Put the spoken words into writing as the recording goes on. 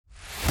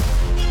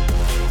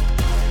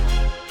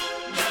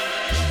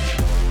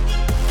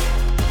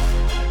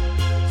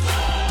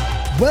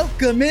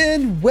Welcome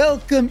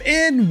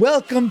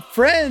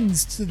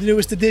friends to the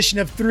newest edition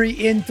of 3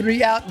 In,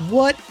 3 Out.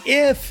 What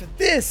if?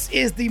 This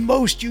is the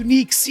most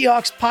unique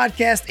Seahawks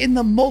podcast in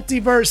the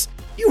multiverse.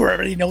 You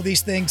already know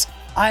these things.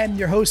 I am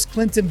your host,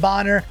 Clinton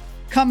Bonner.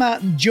 Come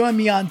out and join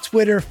me on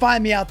Twitter.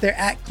 Find me out there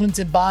at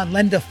Clinton Bond.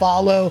 Lend a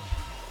follow.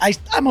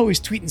 I'm always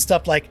tweeting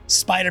stuff like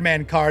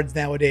Spider-Man cards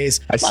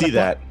nowadays. I see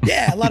that.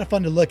 Yeah, a lot of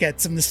fun to look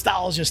at. Some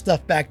nostalgia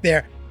stuff back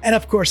there. And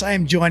of course, I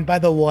am joined by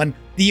the one,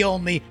 the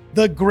only,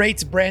 the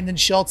great Brandon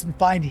Schultz, and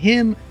find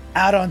him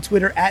out on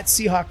Twitter at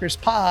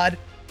SeahawkersPod.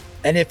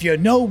 And if you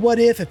know what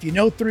if you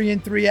know 3 In,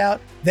 3 Out,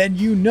 then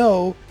you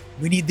know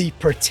we need the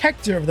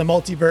protector of the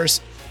multiverse,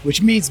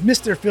 which means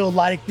Mr. Phil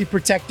Leidick, the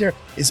protector,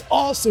 is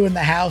also in the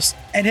house.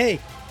 And hey,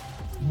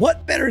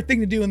 what better thing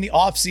to do in the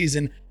off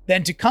season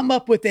than to come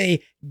up with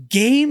a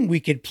game we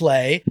could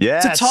play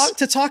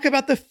to talk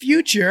about the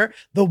future,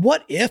 the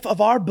what if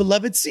of our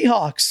beloved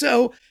Seahawks.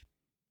 So,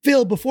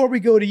 Phil, before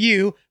we go to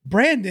you,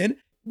 Brandon,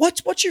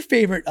 what's your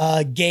favorite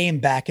game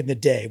back in the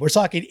day? We're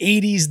talking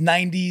 80s,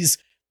 90s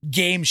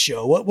game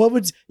show. What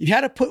would, if you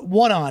had to put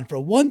one on for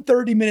one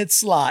 30-minute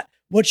slot,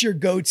 what's your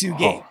go-to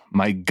game?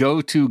 My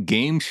go-to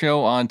game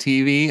show on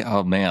TV?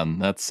 Oh man,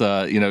 that's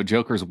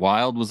Joker's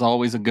Wild was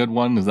always a good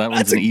one because that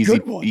was an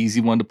easy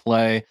one to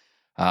play.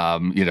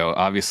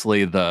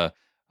 Obviously the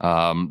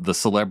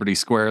Celebrity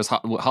Squares,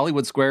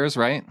 Hollywood Squares,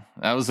 right?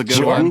 That was a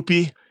good one.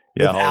 Whoopie.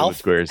 Yeah, Hollywood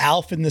Squares.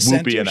 Alf in the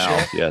center. Whoopi and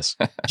Alf, yes.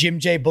 Jim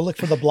J. Bullock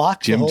for the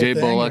block. Jim J.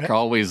 Bullock, right?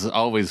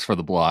 always for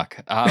the block.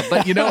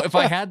 But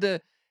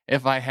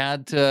if I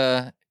had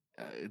to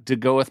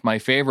go with my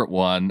favorite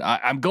one,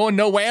 I'm going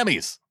No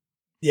Whammies.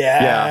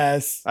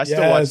 Yes. Yeah. I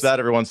still watch that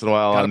every once in a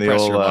while on the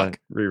old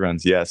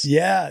reruns. Yes.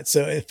 Yeah.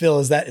 So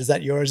Phil, is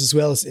that yours as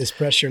well? Is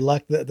Press Your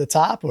Luck the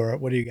top, or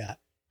what do you got?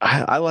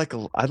 I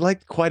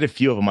like quite a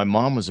few of them. My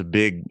mom was a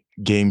big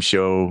game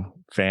show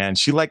fan.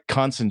 She liked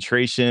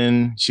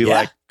Concentration. She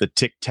liked the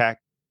Tic Tac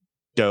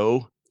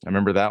Dough. I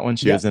remember that one.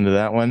 She was into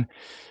that one.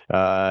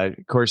 Of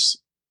course,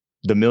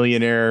 the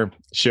Millionaire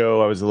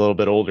show. I was a little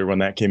bit older when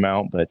that came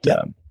out, but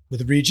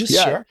with Regis,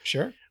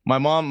 sure. My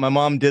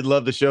mom did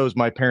love the shows.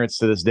 My parents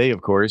to this day,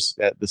 of course,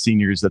 at the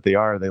seniors that they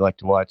are, they like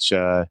to watch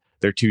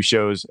their two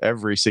shows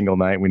every single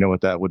night. We know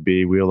what that would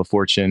be: Wheel of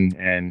Fortune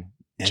and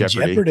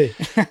Jeopardy.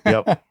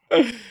 Yep.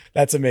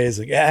 That's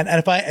amazing. And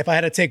if I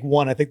had to take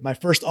one, I think my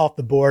first off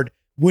the board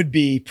would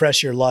be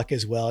Press Your Luck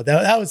as well.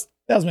 That was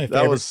my favorite.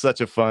 That was such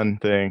a fun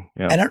thing.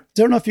 Yeah. And I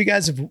don't know if you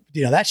guys have,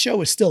 that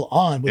show is still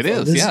on. With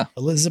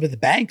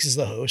Elizabeth Banks is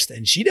the host,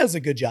 and she does a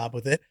good job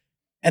with it.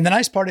 And the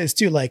nice part is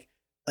too, like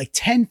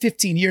 10,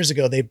 15 years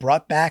ago, they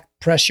brought back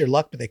Press Your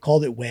Luck, but they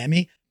called it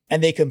Whammy,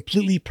 and they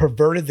completely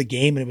perverted the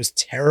game, and it was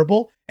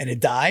terrible, and it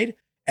died.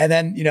 And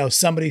then,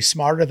 somebody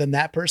smarter than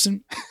that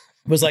person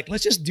was like,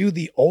 let's just do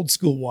the old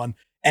school one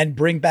and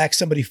bring back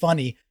somebody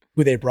funny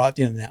who they brought.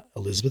 Now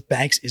Elizabeth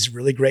Banks is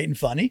really great and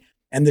funny.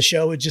 And the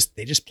show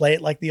they just play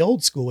it like the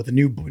old school with a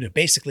new,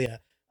 basically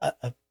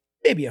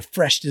maybe a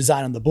fresh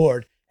design on the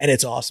board. And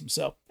it's awesome.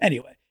 So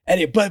anyway, we're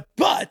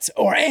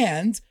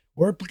going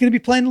to be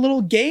playing a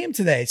little game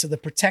today. So the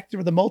protector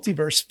of the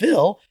multiverse,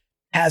 Phil,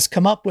 has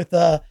come up with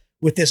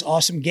this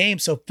awesome game.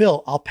 So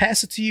Phil, I'll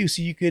pass it to you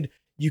so you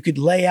could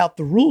lay out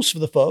the rules for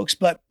the folks,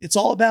 but it's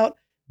all about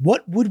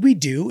what would we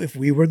do if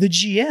we were the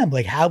GM?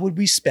 Like, how would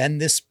we spend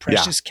this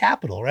precious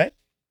capital, right?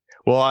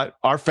 Well,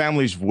 our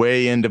family's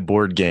way into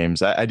board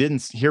games. I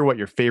didn't hear what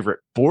your favorite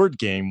board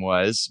game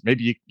was.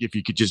 Maybe if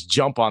you could just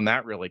jump on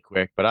that really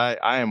quick, but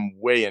I am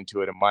way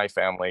into it in my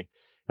family.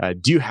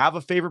 Do you have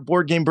a favorite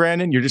board game,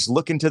 Brandon? You're just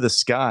looking to the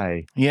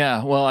sky.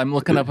 Yeah, well, I'm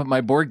looking up at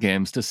my board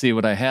games to see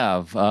what I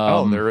have.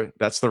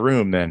 That's the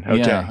room then. Okay.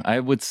 Yeah, I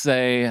would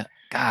say,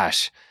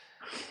 gosh,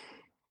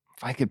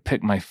 if I could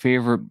pick my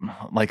favorite,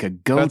 like a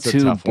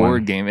go-to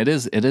board game, it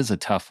is a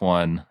tough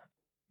one.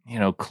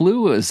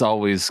 Clue is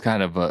always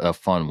kind of a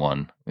fun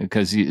one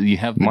because you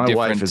have the my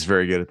wife is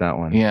very good at that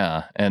one.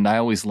 Yeah, and I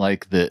always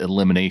like the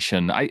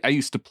elimination. I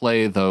used to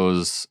play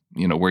those,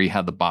 where you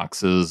have the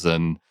boxes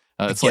and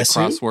it's like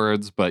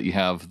crosswords, but you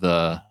have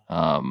the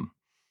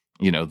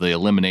the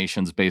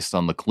eliminations based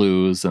on the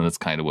clues, and it's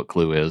kind of what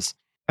Clue is.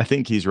 I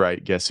think he's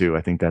right. Guess Who?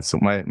 I think that's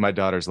my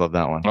daughters love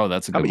that one. Oh,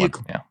 that's a good one.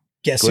 Yeah.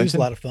 Guess Who's a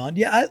lot of fun.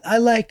 Yeah, I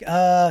like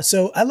I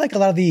like a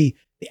lot of the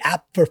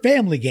app for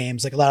family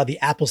games, like a lot of the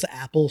apples to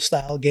apple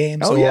style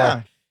games. Oh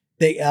yeah.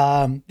 They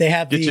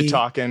have get you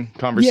talking,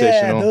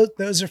 conversational. Yeah,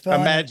 those are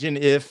fun. Imagine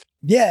if.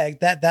 Yeah,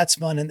 that's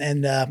fun.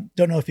 And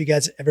don't know if you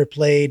guys ever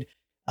played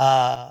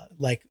I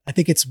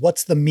think it's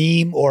What's the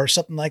Meme or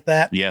something like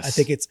that. Yes. I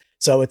think it's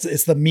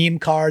the meme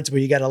cards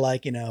where you got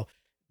to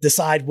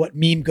decide what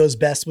meme goes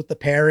best with the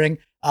pairing.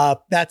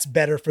 That's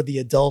better for the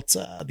adult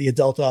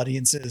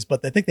audiences,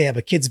 but I think they have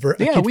a kids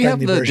version. We have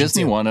the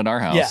Disney one at our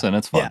house, and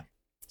it's fun. Yeah.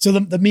 So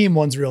the meme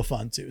one's real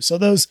fun too. So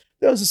those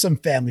are some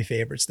family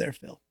favorites there,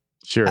 Phil.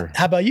 Sure.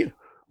 How about you?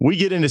 We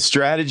get into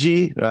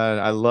strategy.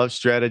 I love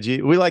strategy.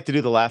 We like to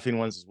do the laughing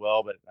ones as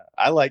well, but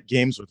I like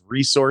games with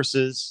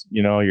resources.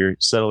 Your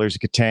Settlers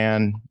of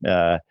Catan,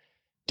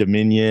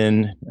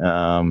 Dominion.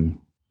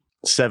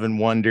 Seven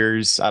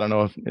Wonders. I don't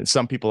know if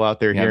some people out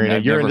there hearing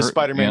it. You're into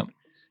Spider-Man. Yeah.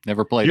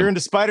 Never played. You're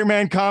into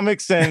Spider-Man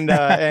comics and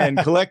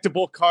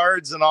collectible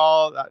cards and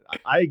all.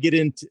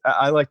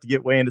 I like to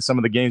get way into some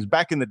of the games.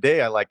 Back in the day,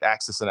 I liked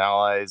Axis and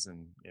Allies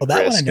and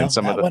Risk and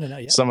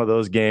some of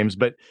those games.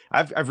 But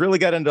I've really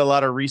got into a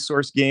lot of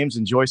resource games.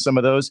 Enjoy some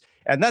of those,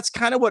 and that's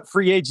kind of what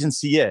free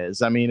agency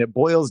is. I mean, it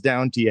boils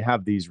down to you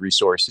have these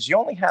resources. You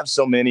only have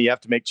so many. You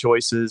have to make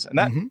choices, and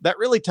that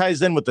really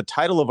ties in with the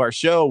title of our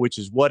show, which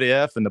is "What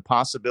If" and the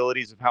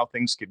possibilities of how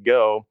things could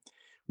go.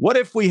 What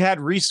if we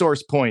had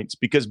resource points?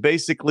 Because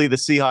basically the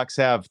Seahawks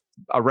have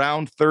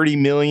around 30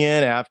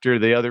 million after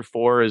the other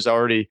 4 is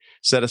already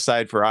set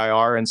aside for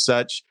IR and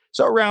such.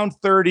 So around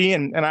 30.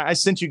 And I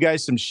sent you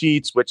guys some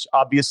sheets, which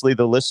obviously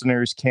the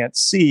listeners can't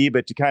see,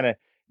 but to kind of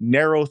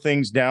narrow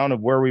things down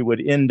of where we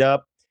would end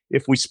up.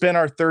 If we spend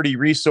our 30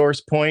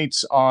 resource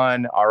points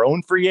on our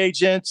own free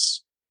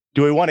agents,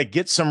 do we want to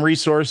get some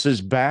resources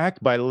back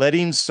by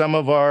letting some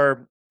of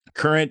our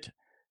current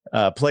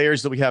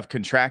players that we have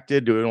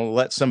contracted? Do we want to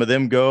let some of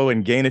them go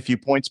and gain a few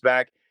points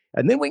back?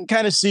 And then we can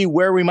kind of see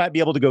where we might be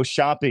able to go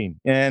shopping.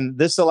 And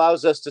this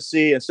allows us to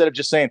see, instead of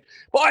just saying,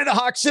 boy, the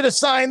Hawks should have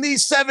signed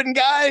these 7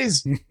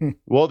 guys.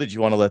 Well, did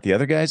you want to let the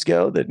other guys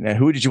go?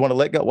 Who did you want to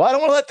let go? Well, I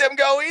don't want to let them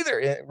go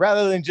either.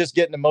 Rather than just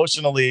getting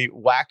emotionally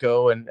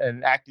wacko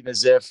and acting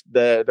as if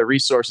the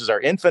resources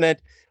are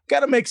infinite,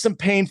 got to make some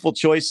painful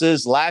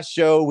choices. Last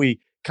show,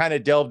 we kind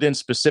of delved in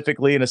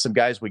specifically into some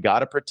guys we got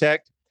to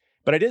protect.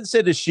 But I did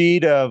send a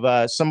sheet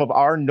of some of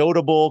our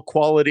notable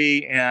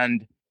quality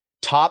and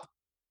top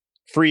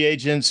free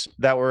agents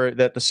that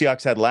the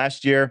Seahawks had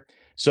last year,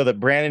 so that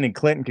Brandon and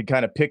Clinton could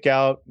kind of pick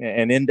out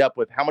and end up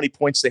with how many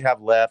points they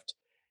have left.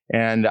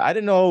 And I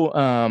didn't know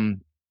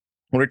when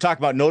we're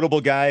talking about notable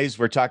guys,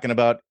 we're talking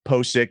about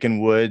Posick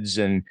and Woods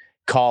and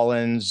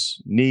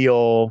Collins,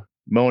 Neal,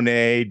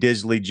 Monet,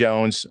 Disley,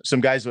 Jones,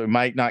 some guys that we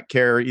might not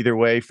care either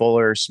way,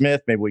 Fuller or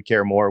Smith. Maybe we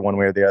care more one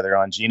way or the other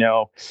on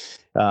Geno.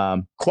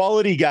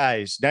 Quality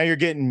guys. Now you're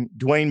getting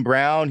Dwayne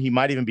Brown. He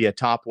might even be a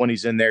top one.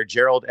 He's in there.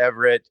 Gerald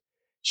Everett,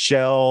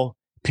 Shell,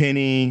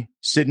 Penny,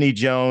 Sidney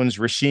Jones,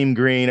 Rasheem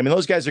Green. I mean,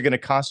 those guys are going to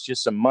cost you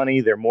some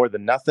money. They're more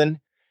than nothing,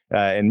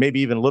 and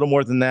maybe even a little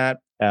more than that.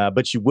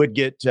 But you would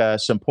get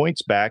some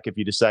points back if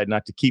you decide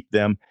not to keep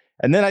them.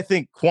 And then I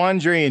think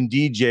Quandre and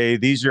DJ,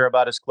 these are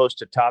about as close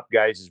to top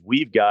guys as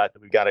we've got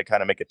that we've got to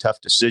kind of make a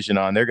tough decision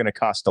on. They're going to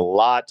cost a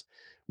lot,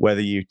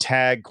 whether you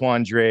tag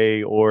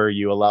Quandre or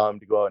you allow him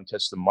to go out and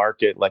test the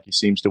market like he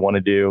seems to want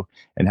to do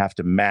and have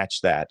to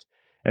match that.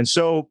 And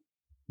so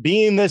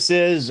being this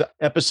is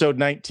episode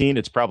 19,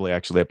 it's probably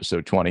actually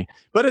episode 20,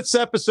 but it's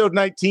episode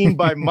 19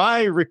 by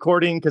my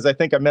recording because I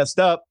think I messed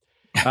up.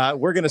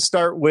 We're going to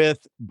start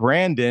with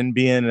Brandon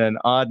being an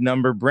odd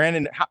number.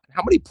 Brandon,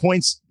 how many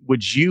points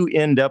would you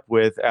end up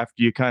with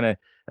after you kind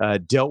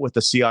of dealt with the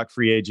Seahawks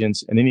free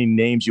agents, and any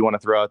names you want to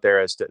throw out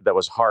there that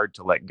was hard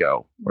to let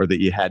go or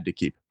that you had to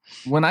keep?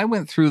 When I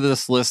went through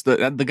this list,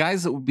 the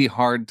guys that would be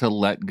hard to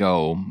let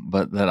go,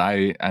 but that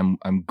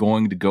I'm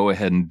going to go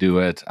ahead and do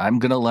it. I'm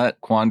going to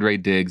let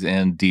Quandre Diggs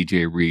and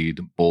DJ Reed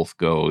both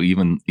go,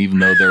 even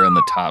though they're in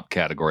the top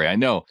category. I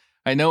know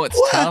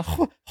it's tough.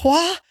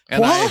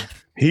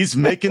 He's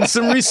making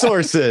some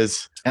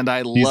resources, and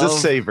he's a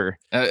saver.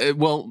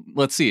 Well,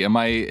 let's see. Am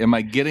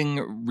I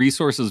getting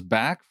resources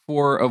back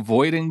for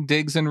avoiding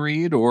Diggs and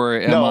Reed, or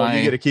you got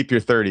to keep your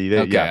 30?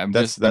 Okay, yeah,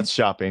 that's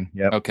shopping.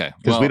 Yeah. Okay,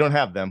 because we don't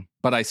have them.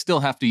 But I still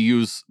have to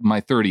use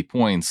my 30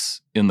 points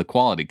in the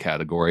quality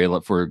category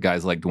for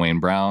guys like Dwayne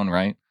Brown,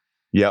 right?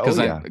 Yeah,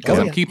 because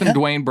I'm keeping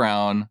Dwayne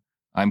Brown,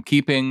 I'm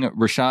keeping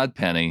Rashad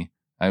Penny,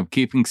 I'm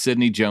keeping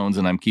Sidney Jones,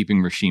 and I'm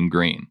keeping Rasheem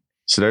Green.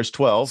 So there's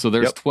 12. So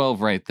there's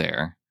 12 right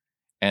there.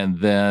 And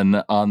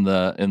then in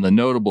the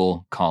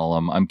notable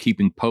column, I'm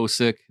keeping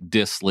Posick,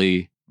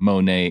 Disley,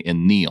 Monet,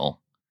 and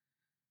Neal.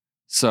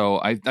 So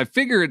I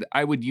figured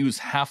I would use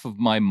half of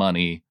my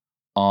money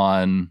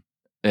on,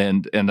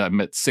 and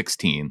I'm at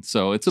 16.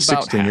 So it's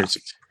about 16 half.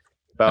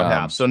 About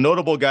half. So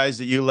notable guys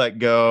that you let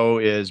go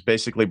is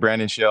basically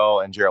Brandon Shell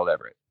and Gerald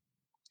Everett.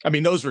 I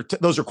mean, those are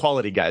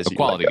quality guys.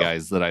 Quality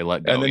guys that I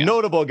let go. And the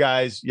notable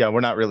guys, we're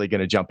not really going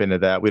to jump into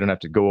that. We don't have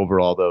to go over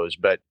all those.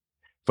 But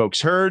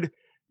folks heard,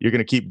 you're going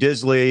to keep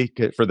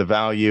Disley for the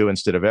value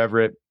instead of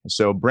Everett.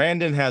 So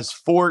Brandon has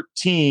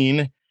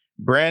 14.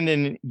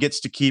 Brandon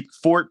gets to keep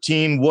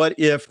 14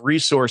 what-if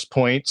resource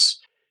points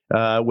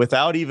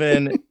without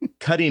even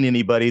cutting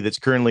anybody that's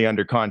currently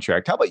under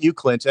contract. How about you,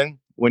 Clinton?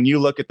 When you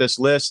look at this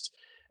list,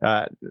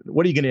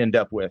 what are you going to end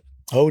up with?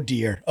 Oh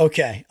dear.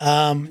 Okay.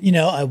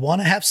 I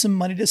want to have some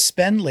money to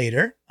spend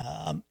later,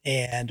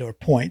 or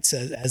points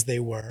as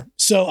they were.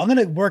 So I'm going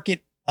to work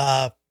it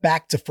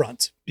back to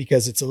front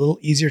because it's a little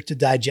easier to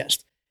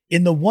digest.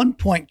 In the 1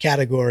 point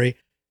category,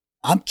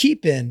 I'm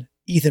keeping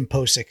Ethan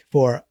Posick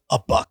for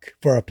 $1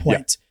 for a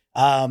point.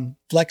 Yeah.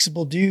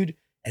 Flexible dude,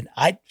 and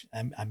I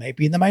might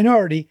be in the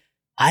minority.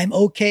 I'm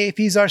okay if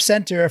he's our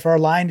center, if our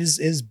line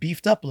is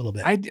beefed up a little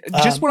bit.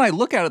 When I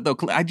look at it though,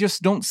 I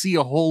just don't see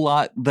a whole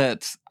lot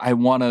that I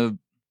want to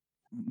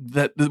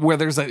where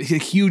there's a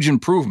huge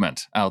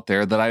improvement out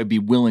there that I'd be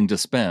willing to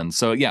spend.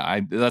 So yeah,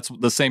 that's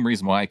the same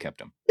reason why I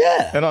kept him.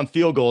 Yeah. And on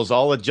field goals,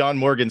 all of John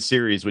Morgan's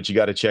series, which you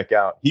got to check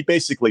out, he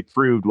basically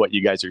proved what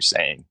you guys are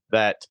saying,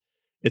 that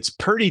it's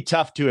pretty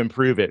tough to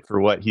improve it for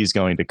what he's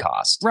going to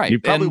cost. Right. You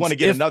probably want to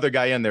get another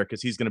guy in there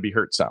because he's going to be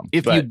hurt some.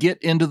 If you get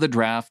into the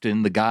draft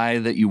and the guy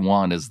that you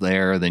want is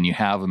there, then you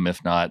have him.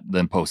 If not,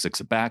 then Postic's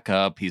a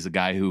backup. He's a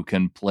guy who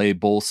can play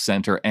both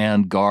center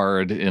and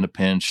guard in a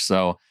pinch.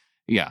 So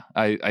yeah,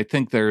 I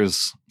think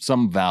there's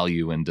some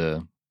value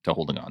into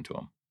holding on to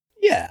him.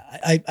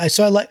 Yeah,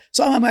 so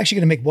I'm actually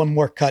going to make one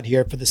more cut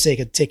here for the sake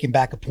of taking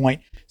back a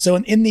point. So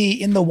in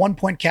the 1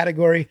 point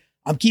category,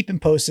 I'm keeping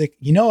Postic.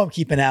 I'm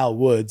keeping Al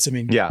Woods. I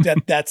mean,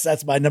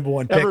 that's my number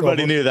one pick.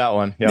 Everybody knew that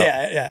one. Yep.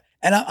 Yeah.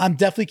 And I'm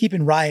definitely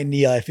keeping Ryan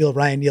Neal. I feel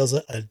Ryan Neal's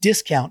a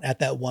discount at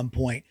that 1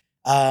 point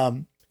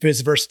for his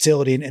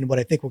versatility and what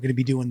I think we're going to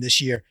be doing this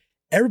year.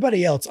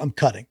 Everybody else, I'm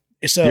cutting.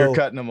 So you're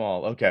cutting them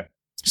all. Okay.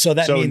 So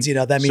that means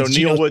so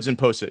Neal Woods and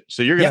Postic.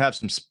 So you're going to have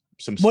some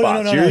spots.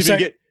 No.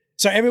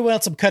 So everyone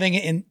else I'm cutting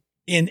in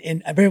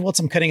everyone else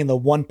I'm cutting in the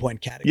 1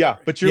 point category. Yeah,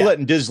 but you're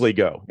letting Disley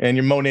go and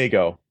your Monet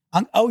go.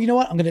 You know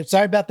what?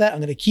 Sorry about that. I'm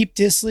going to keep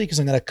Disley because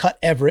I'm going to cut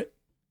Everett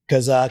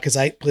because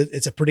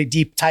it's a pretty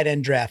deep tight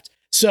end draft.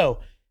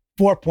 So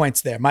 4 points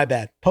there. My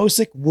bad.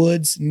 Postic,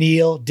 Woods,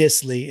 Neal,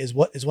 Disley is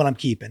what I'm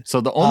keeping. So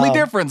the only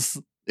difference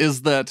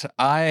is that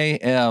I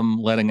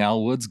am letting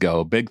Al Woods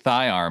go, big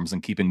thigh arms,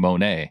 and keeping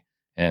Monet,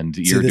 and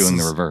you're doing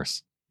the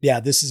reverse. Yeah,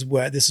 this is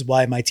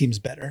why my team's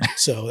better.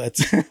 So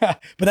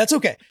but that's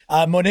okay.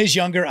 Monet's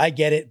younger. I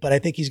get it, but I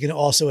think he's going to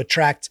also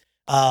attract.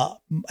 I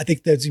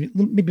think there's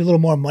maybe a little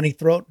more money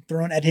thrown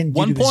at him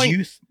due to his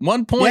youth.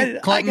 1 point.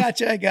 Yeah,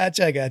 I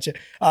gotcha.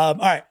 All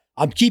right.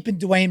 I'm keeping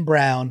Dwayne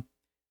Brown.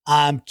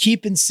 I'm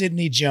keeping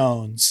Sidney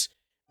Jones.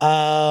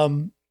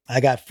 I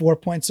got 4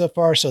 points so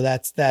far, so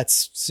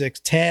that's 6,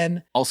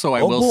 10. Also,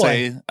 I will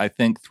say, I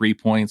think 3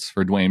 points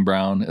for Dwayne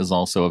Brown is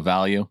also a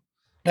value.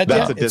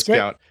 That's a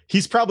discount.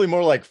 He's probably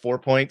more like 4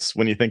 points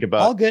when you think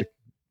about all good.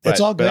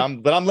 It's all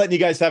good. But I'm letting you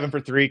guys have him for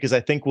 3 because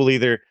I think we'll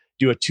either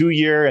do a 2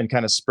 year and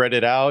kind of spread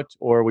it out,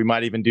 or we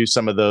might even do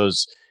some of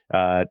those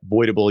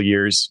voidable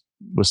years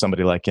with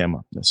somebody like him.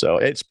 So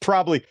it's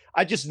probably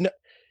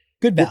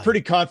good value. We're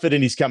pretty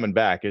confident he's coming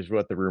back, is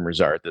what the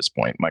rumors are at this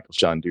point. Michael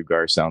Sean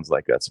Dugar sounds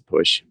like that's a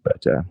push,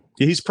 but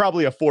he's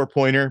probably a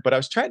 4-pointer. But I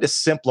was trying to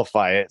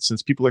simplify it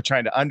since people are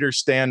trying to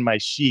understand my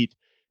sheet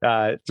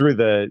through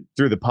the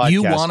podcast.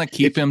 You want to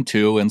keep him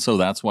too, and so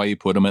that's why you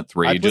put him at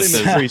 3. I put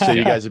him at 3, so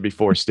you guys would be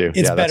forced to.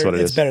 It's better. That's what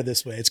it's better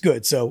this way. It's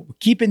good. So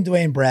keeping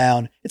Dwayne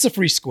Brown, it's a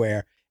free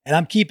square, and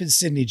I'm keeping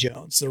Sidney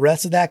Jones. The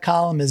rest of that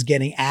column is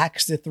getting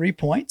axed at 3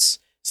 points.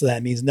 So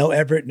that means no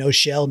Everett, no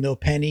Shell, no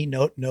Penny,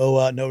 no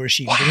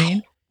Rasheed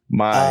Green.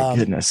 My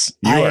goodness,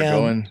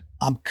 I'm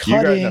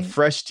cutting. You got a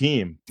fresh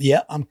team.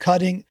 Yeah, I'm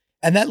cutting.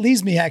 And that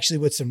leaves me actually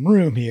with some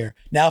room here.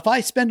 Now, if I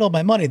spend all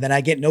my money, then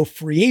I get no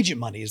free agent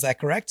money. Is that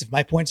correct? If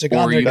my points are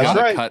gone, or you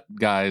gotta cut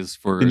guys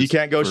and you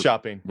can't go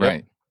shopping,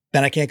 right?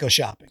 Then I can't go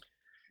shopping.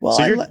 Well,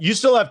 so you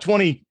still have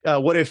 20.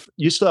 What if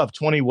you still have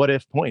 20? What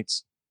if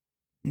points?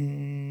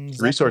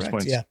 Resource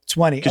points. Yeah,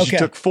 20. Because you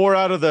took 4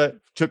 out of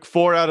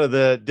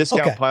the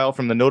discount pile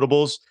from the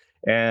notables,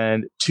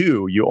 and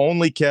 2. You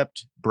only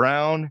kept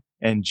Brown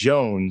and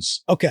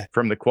Jones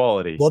from the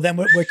quality. Well, then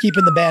we're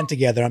keeping the band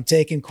together. I'm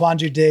taking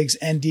Quandre Diggs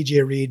and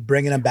DJ Reed,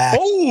 bringing them back.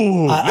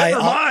 Oh,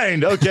 never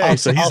mind. Okay,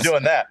 so he's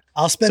doing that.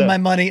 I'll spend my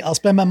money. I'll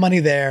spend my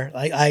money there.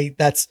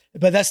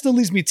 But that still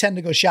leaves me 10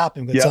 to go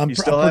shopping with. Yeah, so I'm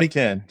pretty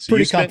 10. So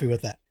pretty comfy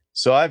with that.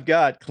 So I've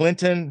got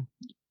Clinton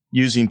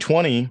using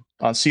 20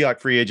 on Seahawk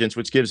free agents,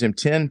 which gives him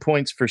 10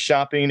 points for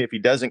shopping if he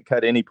doesn't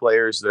cut any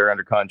players that are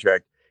under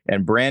contract.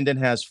 And Brandon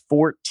has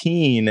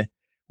 14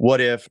 what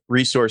if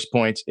resource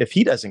points if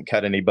he doesn't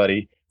cut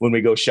anybody when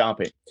we go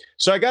shopping.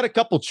 So I got a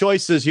couple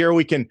choices here.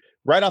 We can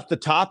right off the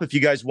top, if you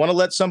guys want to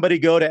let somebody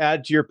go to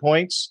add to your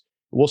points,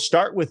 we'll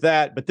start with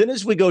that. But then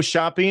as we go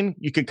shopping,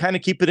 you can kind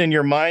of keep it in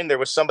your mind. There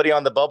was somebody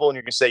on the bubble and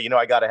you're going to say,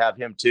 I got to have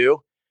him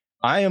too.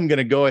 I am going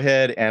to go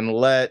ahead and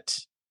let,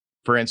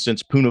 for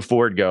instance, Poona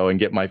Ford go and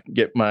get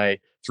my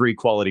 3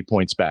 quality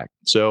points back.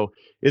 So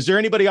is there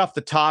anybody off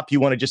the top you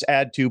want to just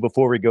add to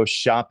before we go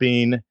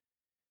shopping,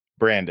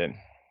 Brandon?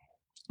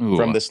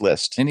 From this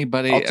list,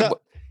 anybody?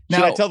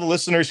 Should I tell the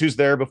listeners who's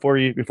there before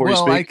you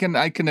speak?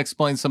 I can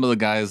explain some of the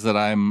guys that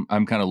I'm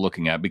kind of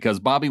looking at, because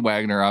Bobby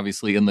Wagner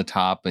obviously in the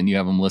top, and you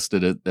have him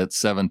listed at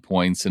 7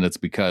 points, and it's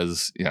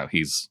because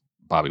he's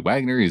Bobby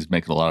Wagner, he's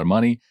making a lot of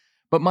money.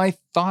 But my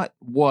thought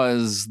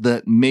was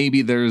that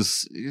maybe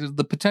there's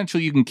the potential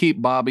you can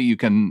keep Bobby, you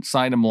can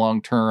sign him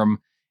long term,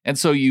 and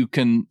so you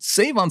can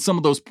save on some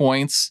of those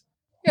points.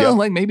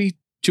 Like maybe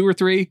 2 or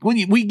 3. Will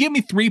you give me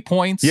 3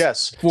 points?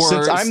 Yes.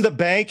 Since I'm the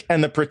bank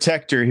and the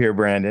protector here,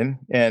 Brandon,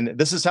 and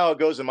this is how it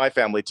goes in my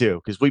family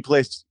too, because we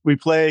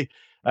play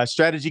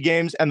strategy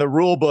games, and the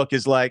rule book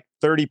is like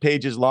 30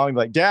 pages long.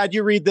 Like, Dad,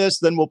 you read this,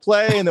 then we'll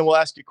play, and then we'll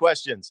ask you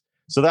questions.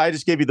 So that I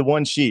just gave you the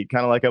one sheet,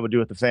 kind of like I would do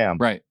with the fam.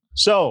 Right.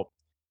 So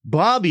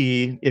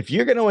Bobby, if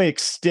you're going to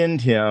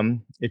extend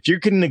him, if you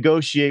can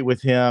negotiate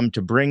with him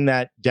to bring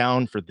that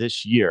down for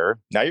this year,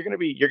 now you're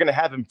going to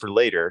have him for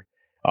later.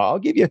 I'll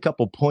give you a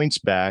couple points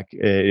back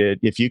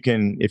if you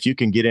can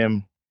get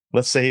him.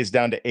 Let's say he's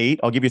down to 8.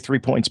 I'll give you 3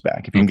 points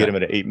back if you can get him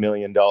at an $8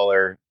 million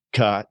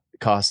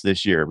cost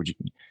this year.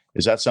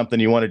 Is that something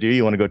you want to do?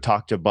 You want to go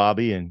talk to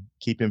Bobby and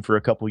keep him for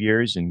a couple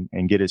years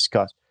and get his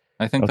cost?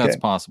 I think that's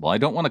possible. I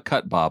don't want to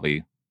cut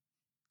Bobby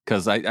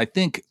because I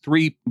think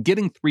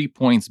getting 3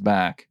 points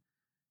back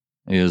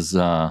is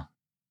a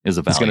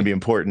value. It's going to be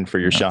important for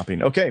your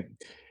shopping. Okay.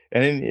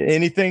 And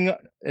anything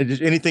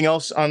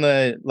else on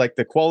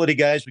the quality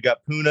guys? We got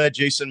Puna,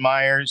 Jason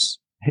Myers,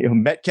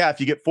 Metcalf.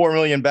 You get $4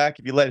 million back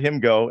if you let him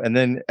go, and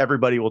then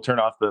everybody will turn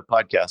off the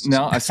podcast.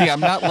 No, I see.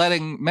 I'm not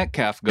letting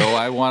Metcalf go.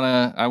 I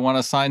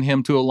wanna sign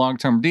him to a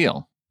long-term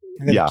deal.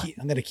 I'm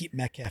gonna keep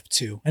Metcalf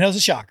too. I know it's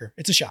a shocker.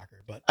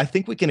 But I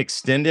think we can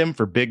extend him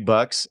for big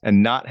bucks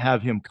and not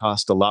have him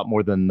cost a lot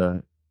more than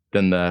the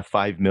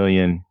 $5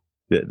 million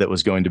that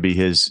was going to be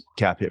his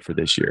cap hit for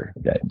this year.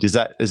 Is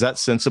that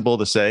sensible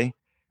to say?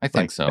 I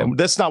think so.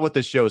 That's not what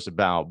this show is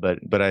about,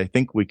 but I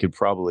think we could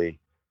probably.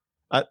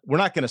 We're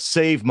not going to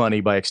save money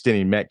by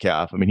extending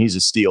Metcalf. I mean, he's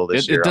a steal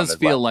this year. It does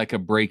feel like a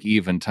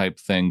break-even type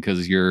thing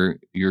because you're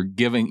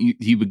giving.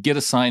 He would get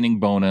a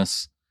signing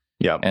bonus.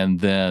 Yeah, and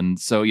then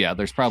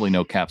there's probably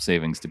no cap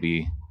savings to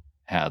be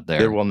had there.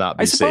 There will not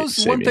be. I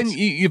suppose one thing,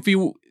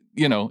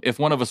 if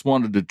one of us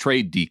wanted to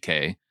trade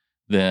DK,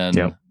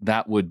 then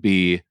that would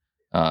be.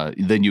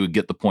 Then you would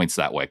get the points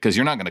that way because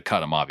you're not going to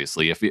cut him.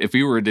 Obviously, if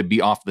you were to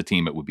be off the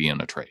team, it would be in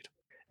a trade.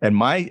 And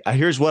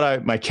here's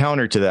what my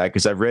counter to that,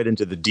 because I've read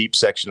into the deep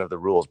section of the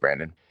rules,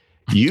 Brandon.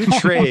 You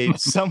trade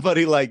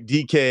somebody like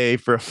DK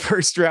for a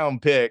first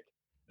round pick.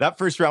 That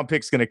first round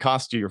pick is going to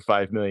cost you your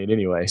 $5 million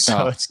anyway.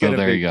 So it's going to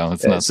be. There you go.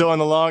 It's not so on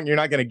the long, you're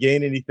not going to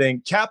gain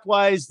anything cap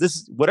wise. This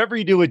is whatever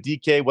you do with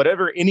DK,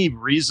 whatever any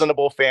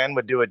reasonable fan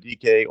would do with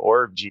DK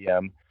or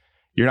GM.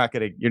 You're not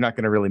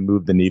gonna really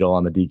move the needle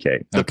on the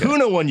DK. The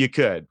Puna one you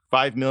could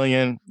 $5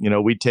 million.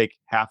 We'd take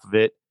half of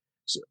it.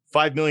 So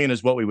 $5 million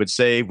is what we would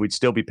save. We'd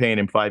still be paying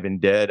him $5 million in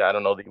dead. I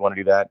don't know that you want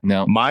to do that.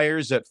 No.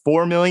 Myers at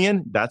 $4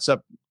 million. That's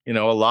up. A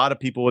lot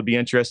of people would be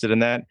interested in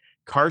that.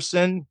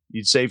 Carson,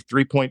 you'd save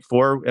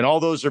 3.4, and all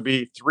those would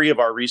be 3 of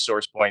our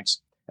resource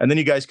points. And then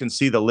you guys can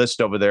see the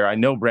list over there. I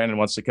know Brandon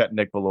wants to cut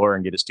Nick Valor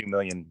and get his $2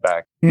 million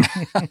back.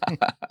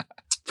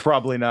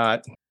 Probably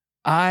not.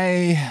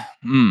 I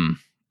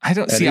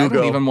don't see. I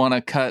don't even want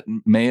to cut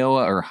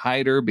Mayowa or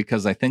Hyder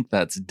because I think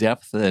that's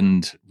depth.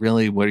 And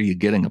really, what are you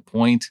getting? A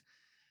point?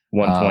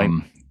 1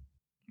 point.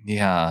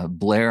 Yeah.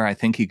 Blair, I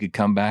think he could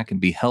come back and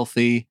be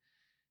healthy.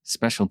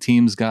 Special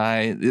teams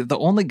guy. The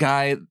only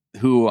guy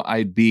who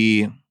I'd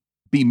be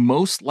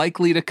most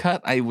likely to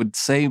cut, I would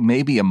say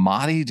maybe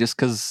Amadi just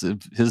because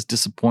of his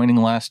disappointing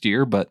last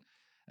year. But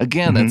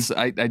again,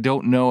 I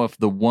don't know if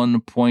the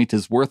 1 point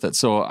is worth it.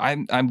 So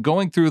I'm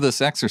going through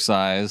this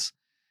exercise.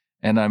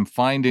 And I'm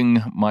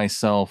finding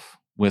myself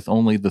with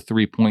only the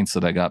 3 points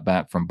that I got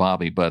back from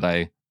Bobby, but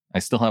I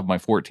still have my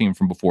 14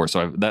 from before.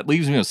 So that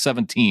leaves me with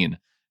 17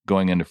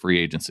 going into free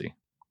agency.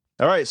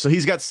 All right. So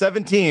he's got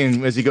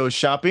 17 as he goes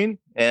shopping.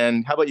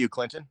 And how about you,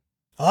 Clinton?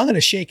 I'm going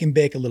to shake and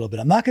bake a little bit.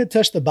 I'm not going to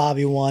touch the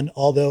Bobby one,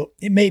 although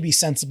it may be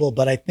sensible,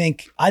 but I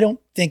don't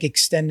think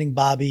extending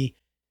Bobby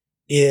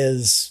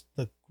is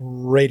the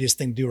greatest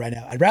thing to do right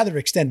now. I'd rather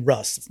extend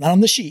Russ. It's not on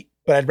the sheet.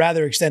 But I'd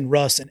rather extend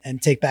Russ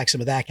and take back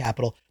some of that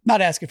capital.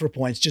 Not asking for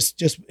points,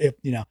 just if,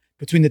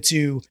 between the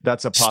two.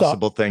 That's a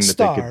possible thing that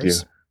they could do.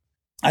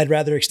 I'd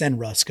rather extend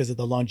Russ because of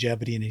the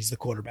longevity and he's the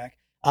quarterback.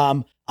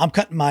 I'm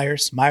cutting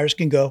Myers. Myers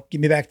can go.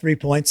 Give me back 3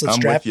 points. I'm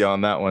with you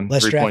on that one.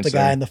 Let's draft the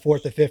guy in the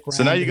 4th or 5th round.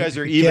 So now you guys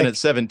are even at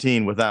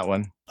 17 with that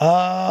one.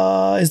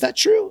 Is that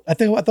true? I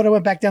thought I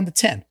went back down to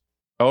 10.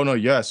 Oh no,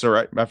 yes, all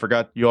right. I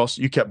forgot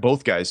you kept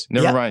both guys.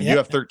 Never mind. You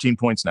have 13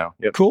 points now.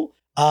 Yep. Cool.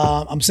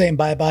 I'm saying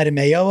bye-bye to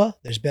Mayowa.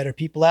 There's better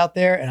people out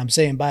there. And I'm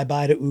saying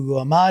bye-bye to Ugo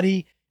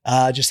Amadi.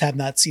 Just have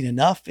not seen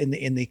enough in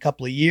the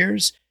couple of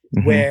years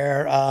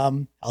where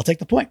I'll take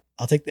the point.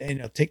 I'll take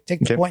the, take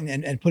the point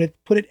and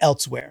put it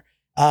elsewhere.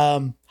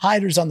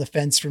 Hyder's on the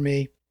fence for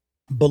me.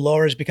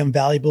 Balor has become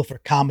valuable for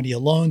comedy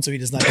alone, so he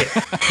does not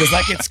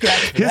get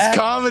scratched. His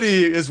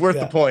comedy is worth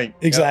the point.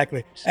 Exactly.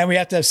 Yep. And we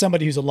have to have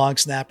somebody who's a long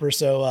snapper,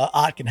 so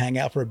Ott can hang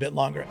out for a bit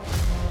longer.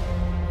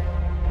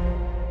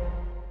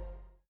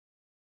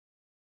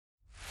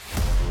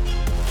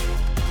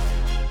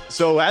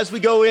 So as we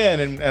go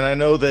in, and I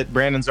know that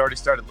Brandon's already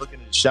started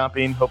looking at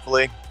shopping,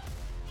 hopefully,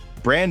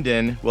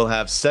 Brandon will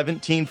have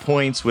 17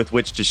 points with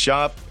which to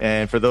shop.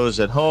 And for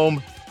those at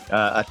home,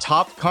 a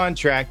top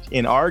contract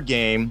in our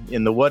game,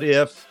 in the What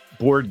If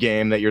board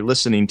game that you're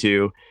listening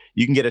to,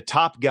 you can get a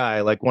top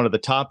guy, like one of the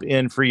top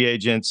end free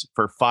agents,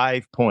 for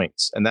 5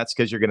 points. And that's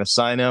because you're going to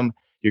sign him.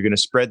 You're going to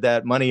spread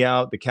that money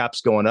out. The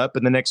cap's going up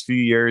in the next few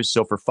years.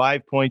 So for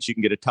 5 points, you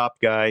can get a top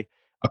guy.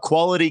 A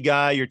quality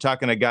guy, you're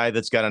talking a guy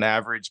that's got an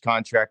average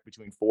contract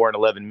between $4 and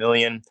 $11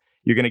 million.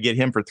 You're going to get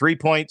him for 3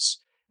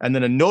 points. And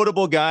then a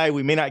notable guy,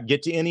 we may not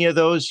get to any of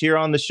those here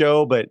on the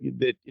show, but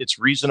it's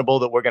reasonable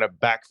that we're going to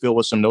backfill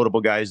with some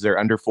notable guys. They're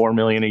under $4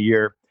 million a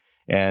year.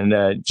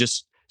 And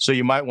just so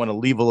you might want to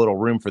leave a little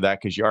room for that,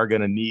 because you are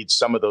going to need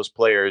some of those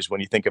players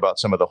when you think about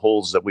some of the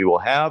holes that we will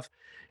have.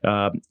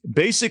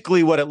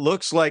 Basically, what it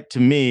looks like to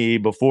me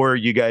before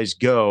you guys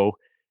go,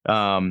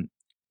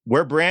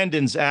 where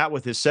Brandon's at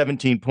with his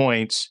 17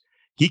 points,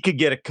 he could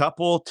get a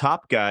couple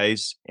top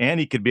guys, and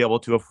he could be able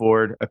to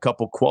afford a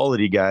couple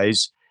quality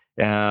guys.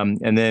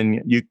 And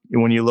then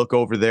when you look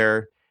over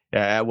there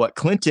at what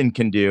Clinton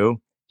can do,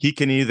 he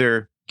can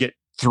either get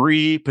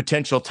 3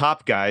 potential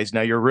top guys.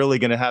 Now you're really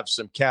going to have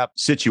some cap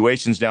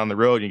situations down the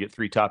road. You get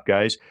 3 top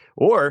guys,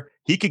 or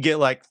he could get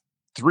like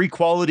 3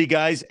 quality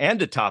guys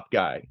and a top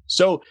guy.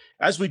 So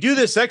as we do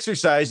this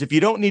exercise, if you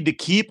don't need to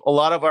keep a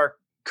lot of our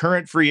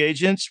current free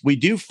agents, we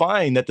do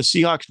find that the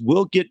Seahawks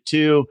will get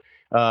to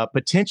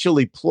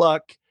potentially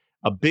pluck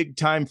a big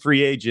time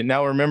free agent.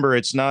 Now, remember,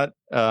 it's not,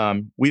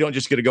 we don't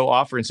just get to go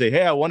offer and say,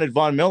 hey, I wanted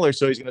Von Miller,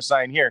 so he's going to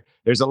sign here.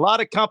 There's a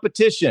lot of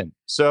competition.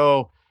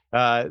 So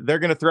they're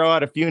going to throw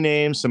out a few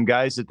names, some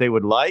guys that they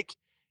would like,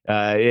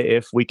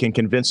 if we can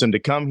convince them to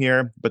come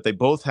here, but they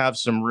both have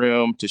some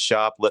room to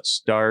shop. Let's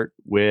start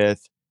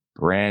with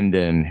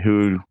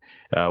Brandon,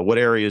 what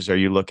areas are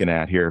you looking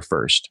at here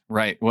first?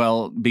 Right.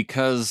 Well,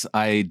 because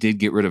I did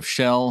get rid of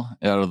Shell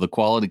out of the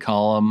quality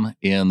column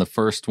in the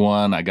first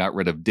one, I got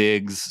rid of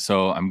Diggs.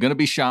 So I'm going to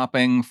be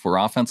shopping for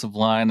offensive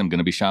line. I'm going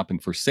to be shopping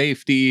for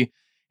safety,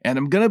 and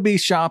I'm going to be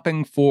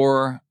shopping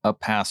for a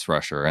pass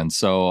rusher. And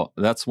so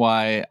that's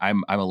why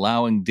I'm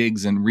allowing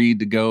Diggs and Reed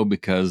to go,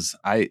 because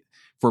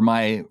for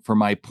my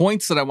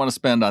points that I want to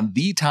spend on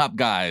the top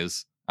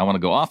guys, I want to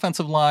go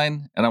offensive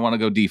line and I want to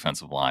go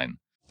defensive line.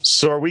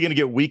 So are we going to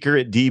get weaker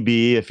at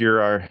DB if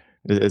you're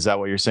is that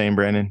what you're saying,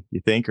 Brandon? You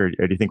think, or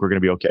do you think we're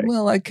going to be okay?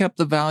 Well, I kept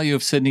the value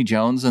of Sidney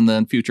Jones, and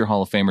then future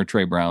Hall of Famer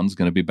Trey Brown's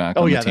going to be back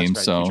on the team.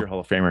 That's right. So future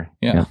Hall of Famer.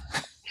 Yeah.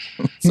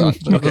 So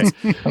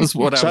that's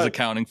what I was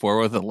accounting for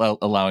with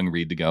allowing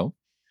Reed to go.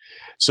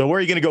 So where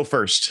are you going to go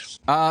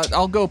first?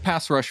 I'll go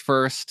pass rush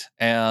first,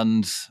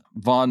 and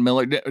Von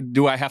Miller.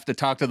 Do I have to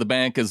talk to the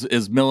bank?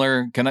 Is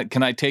Miller?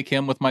 Can I take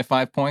him with my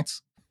 5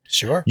 points?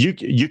 Sure. You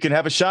can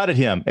have a shot at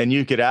him, and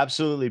you could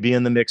absolutely be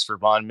in the mix for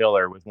Von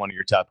Miller with one of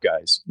your top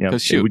guys.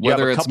 Shoot,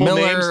 whether it's Miller,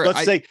 names,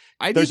 let's say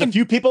there's a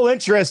few people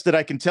interested,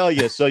 I can tell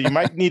you. So you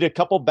might need a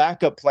couple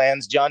backup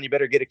plans. John, you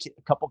better get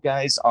a couple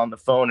guys on the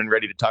phone and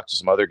ready to talk to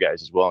some other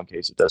guys as well in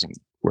case it doesn't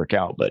work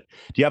out. But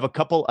do you have a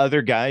couple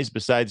other guys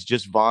besides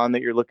just Von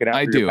that you're looking at?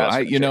 I do.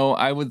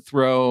 I would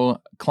throw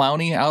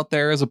Clowney out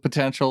there as a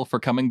potential for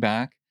coming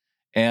back.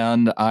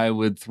 And I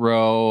would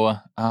throw,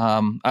 I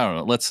don't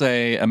know, let's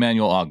say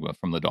Emmanuel Ogbah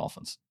from the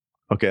Dolphins.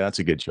 Okay, that's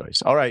a good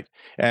choice. All right.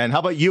 And how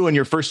about you and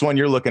your first one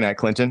you're looking at,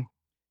 Clinton?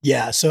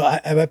 Yeah, so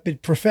I've been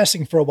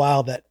professing for a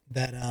while that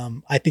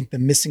I think the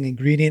missing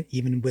ingredient,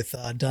 even with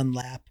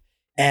Dunlap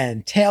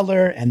and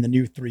Taylor and the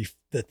new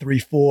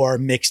 3-4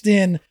 mixed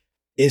in,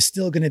 is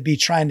still going to be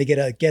trying to get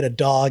a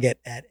dog at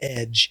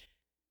edge.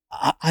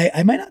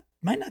 I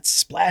might not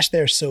splash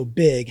there so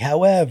big.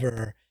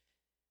 However,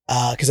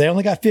 because I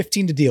only got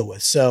 15 to deal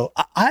with. So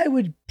I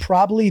would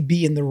probably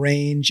be in the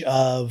range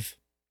of,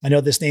 I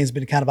know this name's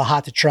been kind of a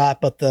hot to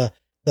trot, but the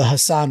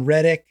Hassan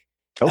Reddick,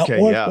 or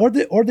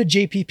the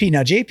JPP.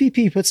 Now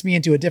JPP puts me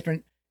into a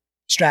different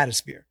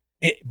stratosphere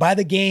by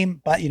the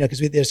game, but because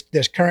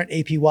there's current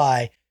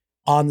APY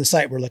on the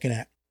site we're looking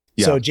at.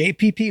 Yeah. So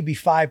JPP would be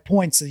 5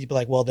 points. So you'd be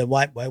like, well, then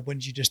why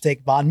wouldn't you just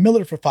take Von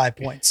Miller for 5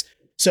 points?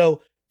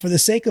 So for the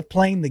sake of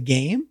playing the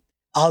game,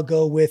 I'll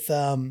go with,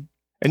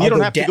 and you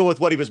don't have to go with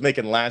what he was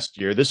making last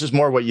year. This is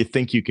more what you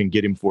think you can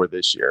get him for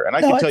this year. And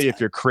I can tell you if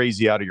you're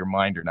crazy out of your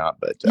mind or not.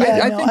 But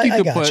I think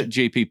you could put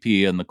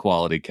JPP in the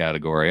quality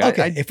category.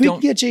 Okay, if we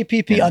can get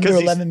JPP under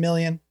 11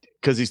 million.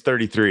 Because he's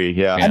 33,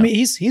 yeah. I mean,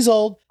 he's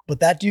old, but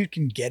that dude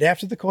can get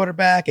after the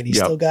quarterback, and he's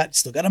still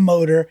got a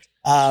motor.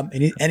 And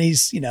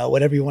he's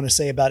whatever you want to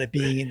say about it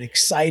being an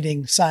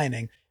exciting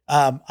signing.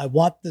 I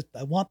want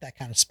that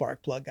kind of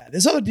spark plug guy.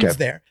 There's other dudes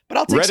there, but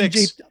I'll take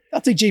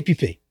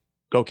JPP.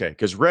 Okay,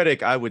 because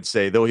Reddick, I would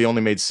say, though he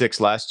only made 6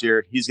 last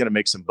year, he's going to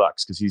make some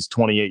bucks because he's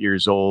 28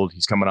 years old.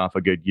 He's coming off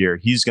a good year.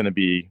 He's going to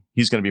be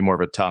more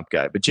of a top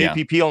guy. But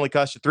JPP only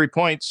cost you 3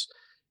 points.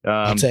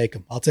 I'll take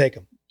him.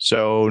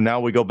 So now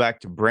we go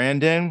back to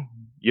Brandon.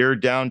 You're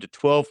down to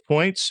 12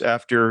 points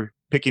after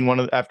getting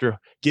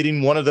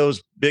one of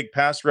those big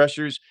pass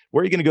rushers.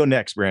 Where are you going to go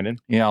next, Brandon?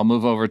 Yeah, I'll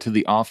move over to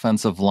the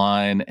offensive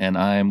line, and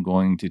I'm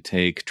going to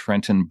take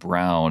Trenton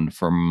Brown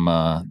from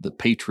the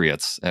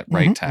Patriots at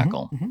right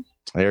tackle.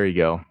 There you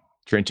go.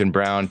 Trenton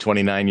Brown,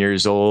 29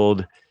 years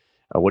old.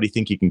 What do you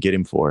think you can get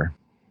him for?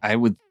 I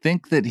would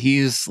think that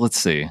he's, let's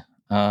see.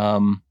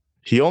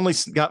 He only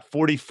got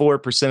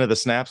 44% of the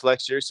snaps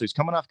last year, so he's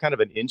coming off kind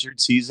of an injured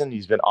season.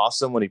 He's been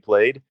awesome when he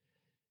played.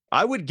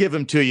 I would give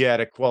him to you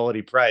at a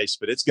quality price,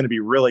 but it's going to be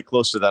really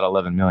close to that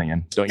 11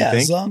 million, don't you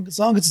think? As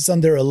long as it's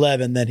under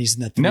 11, then he's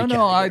in the 3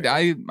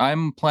 category.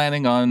 I'm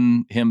planning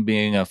on him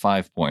being a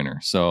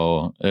 5-pointer.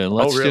 So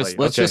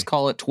let's just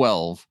call it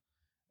 12.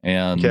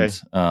 and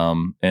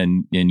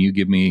and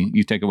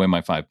you take away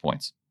my 5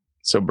 points.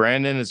 So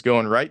Brandon is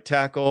going right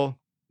tackle,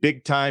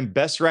 big time,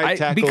 best right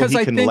tackle because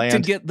I think land. to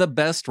get the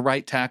best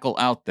right tackle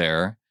out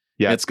there,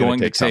 it's going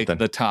to take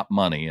the top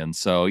money. And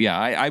so,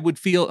 I would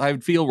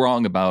feel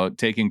wrong about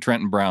taking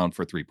Trenton Brown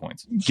for 3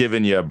 points.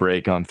 Giving you a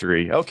break on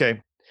 3.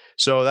 Okay.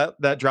 So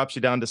that drops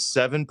you down to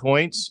 7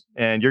 points,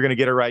 and you're going to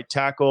get a right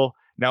tackle.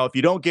 Now, if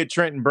you don't get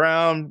Trenton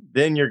Brown,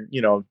 then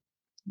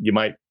you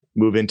might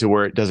move into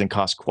where it doesn't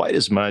cost quite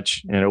as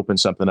much and open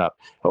something up.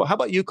 Oh, how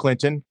about you,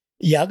 Clinton?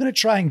 Yeah, I'm going to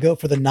try and go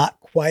for the not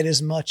quite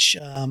as much.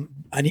 I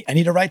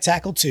need a right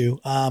tackle too.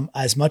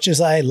 As much as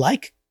I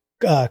like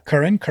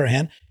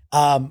Curhan,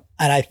 and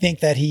I think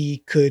that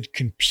he could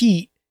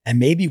compete and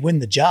maybe win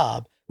the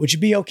job, which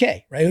would be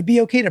okay, right? It would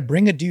be okay to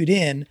bring a dude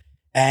in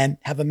and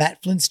have a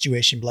Matt Flynn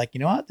situation, be like, you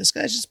know what, this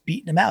guy's just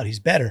beating him out. He's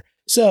better.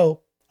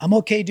 So I'm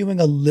okay doing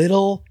a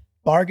little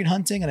bargain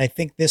hunting, and I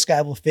think this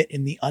guy will fit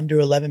in the under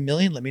 11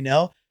 million. Let me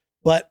know.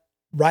 But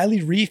Riley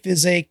Reiff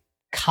is a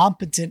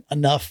competent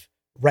enough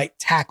right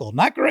tackle.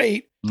 Not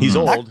great. He's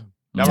old.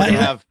 Now we're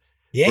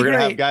gonna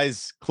have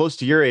guys close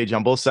to your age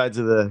on both sides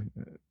of the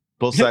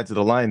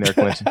line there,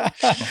 Clinton.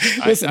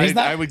 Listen,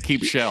 I would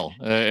keep Shell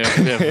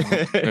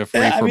if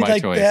Reiff were my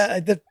choice.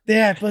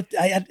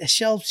 But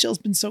Shell's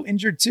been so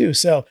injured too.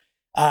 So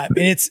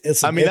it's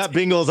that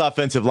Bengals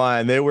offensive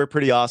line, they were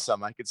pretty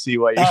awesome. I could see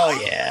why.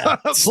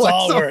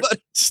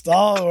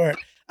 Stalwart.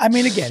 I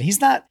mean, again,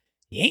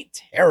 he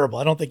ain't terrible.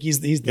 I don't think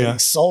he's the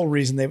sole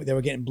reason they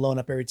were getting blown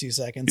up every 2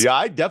 seconds. Yeah,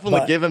 I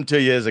definitely give him to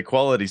you as a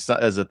quality,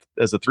 as a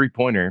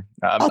 3-pointer.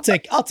 I'll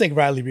take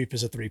Riley Reiff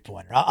as a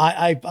 3-pointer.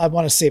 I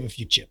want to save a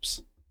few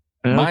chips.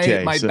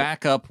 My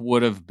backup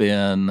would have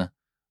been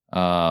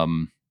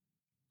Morgan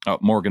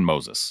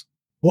Moses.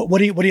 What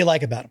do you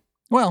like about him?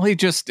 Well, he's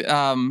just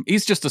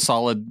a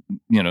solid,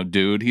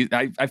 dude.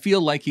 I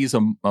feel like he's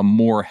a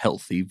more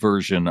healthy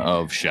version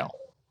of Shell.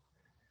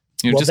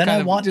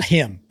 I want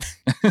him.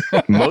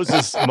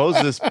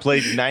 Moses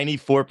played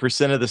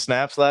 94% of the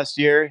snaps last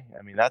year.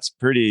 I mean, that's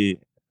pretty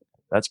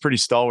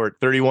stalwart.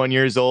 31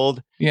 years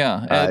old.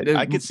 Yeah,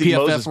 I could see PFF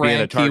Moses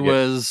being a target. He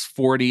was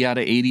 40 out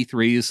of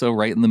 83, so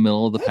right in the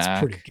middle of the pack.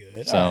 That's pretty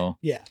good. So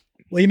yeah,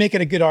 well, you're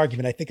making a good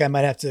argument. I think I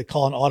might have to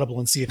call an audible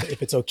and see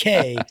if it's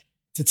okay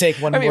to take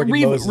one of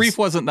Morgan Moses. Reiff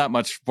wasn't that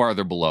much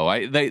farther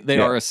below. They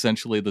are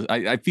essentially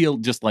I feel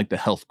just like the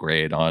health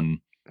grade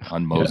on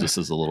Moses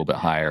is a little bit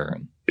higher.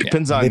 And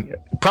depends on,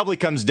 probably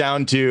comes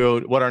down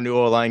to what our new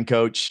O-line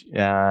coach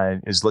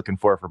is looking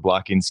for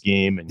blocking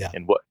scheme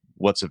and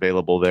what's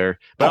available there.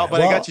 But I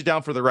got you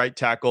down for the right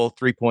tackle,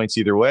 3 points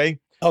either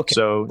way. Okay.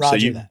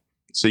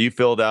 So you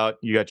filled out,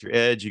 you got your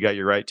edge, you got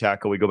your right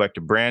tackle. We go back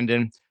to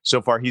Brandon.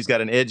 So far, he's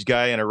got an edge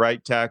guy and a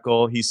right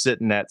tackle. He's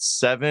sitting at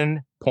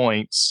 7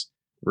 points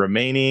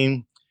remaining.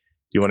 Do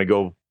you want to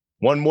go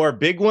one more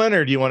big one,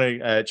 or do you want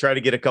to try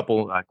to get a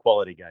couple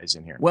quality guys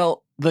in here?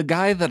 Well, the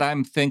guy that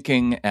I'm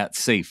thinking at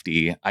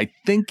safety, I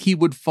think he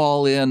would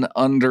fall in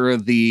under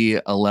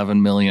the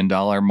 $11 million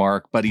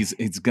mark, but he's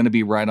going to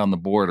be right on the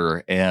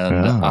border. And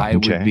I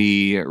would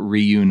be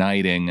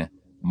reuniting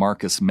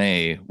Marcus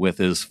May with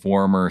his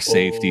former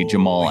safety,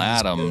 Jamal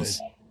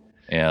Adams.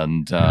 Good.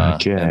 And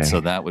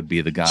so that would be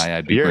the guy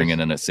I'd be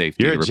bringing in at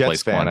safety to replace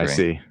Jets fan, I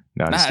see.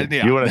 No,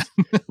 you want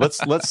to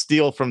let's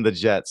steal from the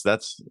Jets.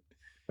 That's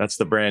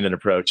the Brandon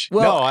approach.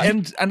 Well,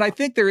 and I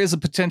think there is a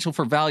potential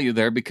for value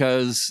there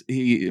because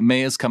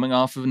May is coming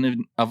off of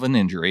an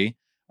injury.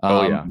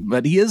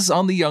 But he is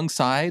on the young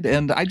side,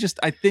 and I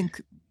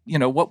think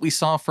what we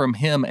saw from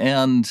him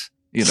and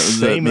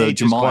the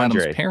Jamal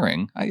Adams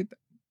pairing.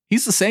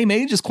 He's the same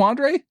age as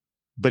Quandre,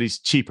 but he's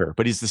cheaper.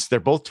 But they're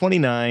both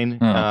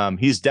 29.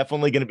 He's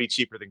definitely going to be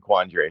cheaper than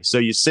Quandre. So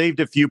you saved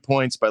a few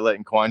points by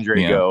letting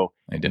Quandre go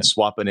and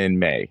swapping in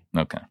May.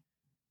 Okay.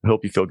 I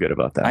hope you feel good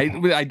about that.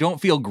 I don't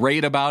feel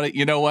great about it.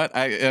 You know what?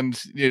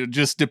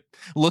 Just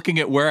looking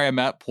at where I'm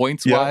at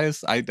points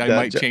wise, I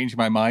might change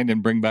my mind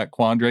and bring back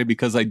Quandre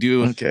because I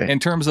do. Okay. In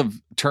terms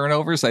of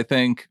turnovers, I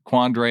think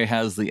Quandre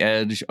has the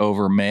edge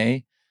over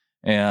May.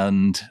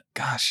 And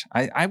gosh,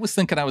 I was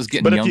thinking I was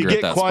getting younger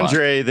at that spot. But if you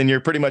get Quandre, then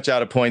you're pretty much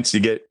out of points. You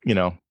get, you're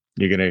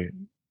going to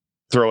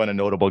throw in a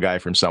notable guy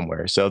from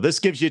somewhere. So this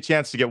gives you a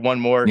chance to get one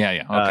more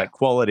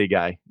quality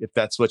guy, if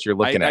that's what you're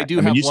looking at. I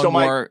do have one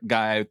more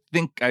guy I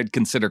think I'd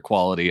consider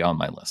quality on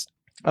my list.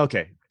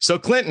 Okay. So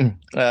Clinton,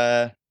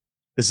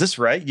 is this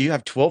right? You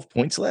have 12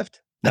 points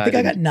left? I think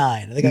I got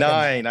 9.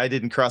 Nine. I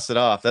didn't cross it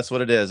off. That's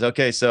what it is.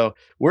 Okay. So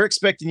we're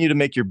expecting you to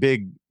make your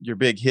big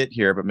hit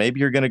here, but maybe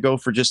you're going to go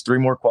for just 3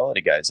 more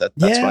quality guys.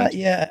 That's fine.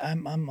 Yeah.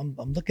 I'm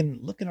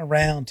looking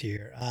around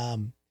here.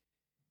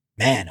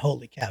 Man,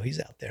 holy cow. He's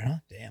out there, huh?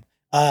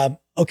 Damn.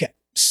 Okay.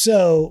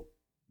 So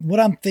what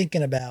I'm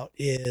thinking about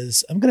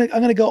is I'm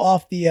gonna go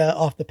off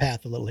the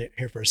path a little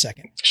here for a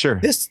second. Sure.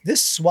 This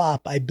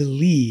swap, I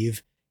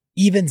believe,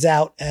 evens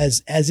out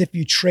as if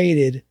you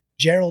traded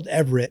Gerald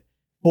Everett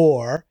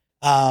for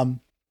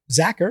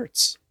Zach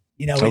Ertz.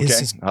 I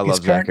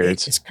love Zach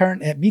Ertz. His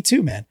current. Me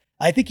too, man.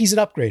 I think he's an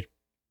upgrade.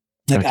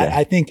 Like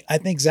I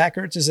think Zach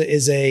Ertz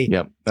is a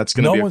yep. That's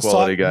going to be a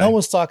quality guy. No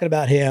one's talking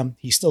about him.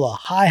 He's still a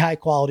high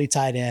quality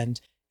tight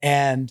end,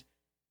 and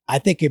I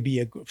think it'd be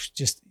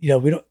it's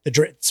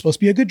supposed to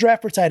be a good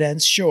draft for tight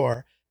ends,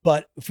 sure.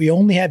 But if we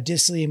only have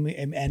Dissly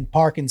and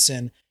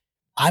Parkinson,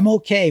 I'm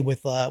okay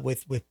with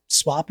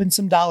swapping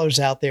some dollars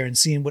out there and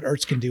seeing what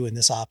Ertz can do in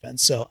this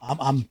offense. So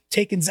I'm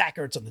taking Zach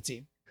Ertz on the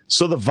team.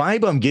 So the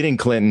vibe I'm getting,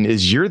 Clinton,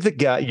 is you're the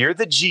guy, you're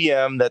the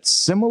GM that's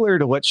similar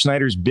to what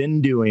Schneider's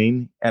been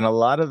doing, and a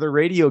lot of the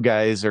radio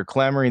guys are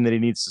clamoring that he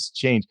needs to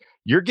change.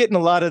 You're getting a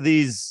lot of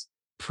these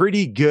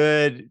pretty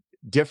good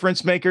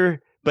difference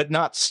maker, but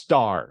not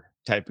star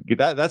type of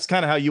that's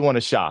kind of how you want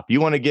to shop.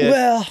 You want to get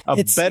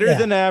a better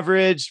than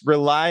average,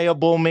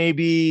 reliable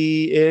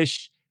maybe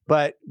ish,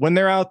 but when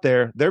they're out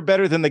there, they're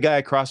better than the guy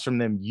across from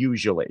them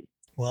usually.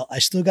 Well, I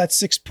still got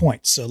 6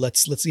 points, so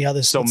let's see how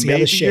this. So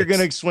maybe you're going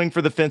to swing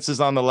for the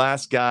fences on the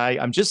last guy.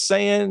 I'm just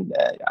saying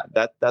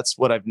that's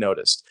what I've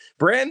noticed.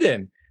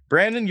 Brandon,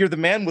 you're the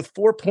man with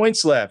 4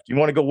 points left. You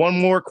want to go one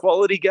more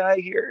quality guy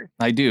here?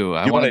 I do.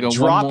 I want to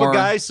drop a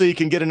guy so you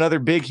can get another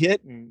big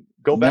hit and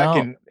go back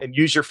and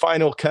use your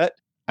final cut.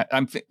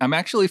 I'm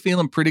actually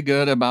feeling pretty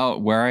good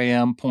about where I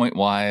am point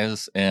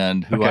wise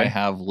and who I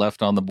have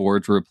left on the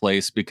board to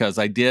replace, because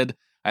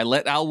I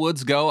let Al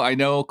Woods go. I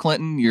know,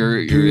 Clinton,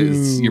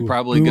 you're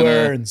probably gonna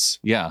earns.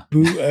 Yeah.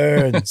 Boo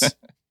earns.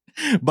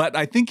 But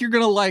I think you're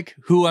gonna like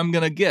who I'm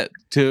gonna get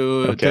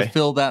to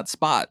fill that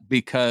spot,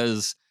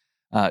 because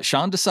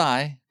Sean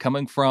Desai,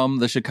 coming from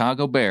the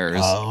Chicago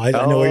Bears. Oh, I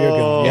know where you're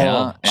going.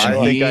 Yeah, I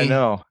think I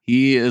know.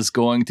 He is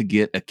going to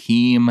get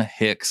Akeem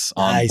Hicks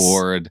on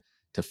board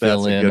to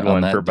fill in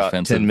on that for about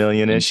defensive 10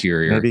 million-ish,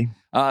 interior. Maybe.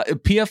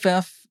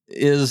 PFF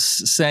is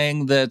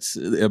saying that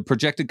a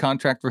projected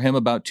contract for him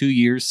about 2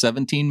 years,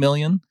 $17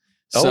 million.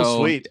 So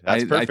sweet.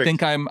 That's perfect. I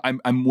think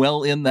I'm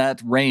well in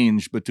that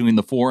range between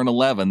the 4 and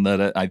 11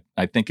 that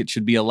I think it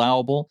should be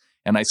allowable.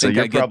 And I think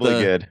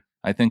good.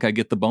 I think I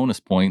get the bonus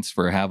points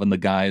for having the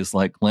guys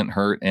like Clint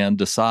Hurt and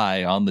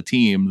Desai on the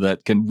team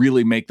that can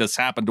really make this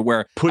happen to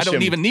where I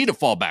don't even need a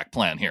fallback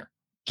plan here.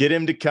 Get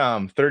him to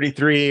come.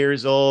 33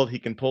 years old. He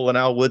can pull an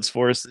Al Woods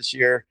for us this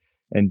year,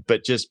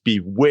 but just be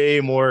way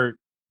more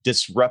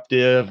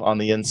disruptive on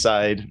the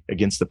inside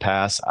against the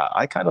pass.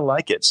 I kind of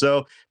like it.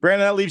 So,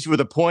 Brandon, that leaves you with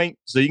a point.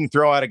 So you can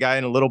throw out a guy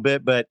in a little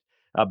bit, but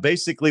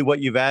basically what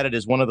you've added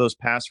is one of those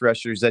pass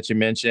rushers that you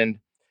mentioned,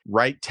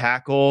 right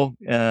tackle.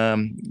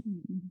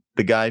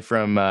 The guy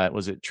from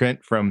was it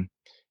Trent from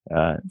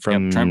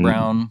Trent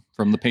Brown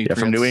from the Patriots,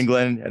 from New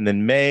England, and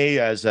then May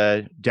as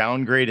a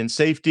downgrade in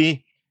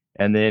safety,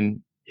 and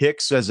then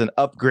Hicks as an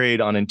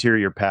upgrade on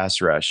interior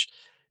pass rush.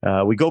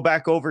 We go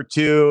back over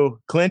to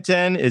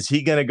Clinton. Is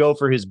he going to go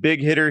for his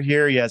big hitter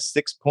here? He has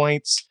 6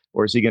 points,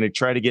 or is he going to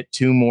try to get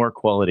 2 more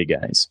quality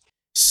guys?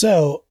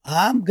 So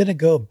I'm going to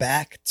go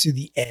back to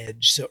the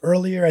edge. So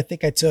earlier, I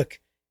think I took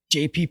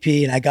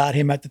JPP and I got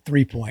him at the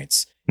 3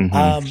 points.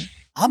 Mm-hmm.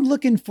 I'm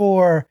looking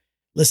for,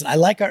 listen, I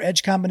like our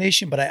edge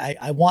combination, but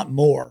I want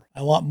more.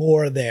 I want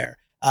more there.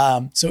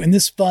 So in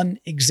this fun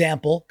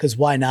example, because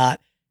why not?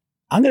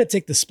 I'm going to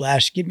take the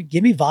splash. Give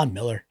me Von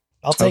Miller.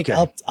 I'll take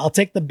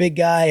the big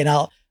guy, and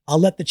I'll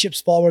let the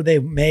chips fall where they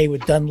may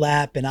with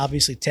Dunlap and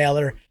obviously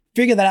Taylor.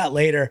 Figure that out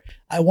later.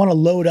 I want to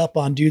load up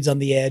on dudes on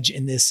the edge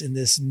in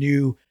this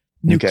new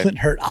Clint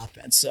Hurt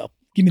offense. So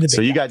give me the big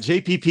So you guy. got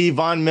JPP,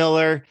 Von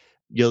Miller.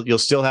 You'll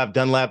still have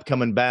Dunlap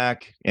coming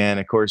back, and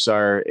of course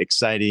our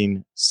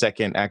exciting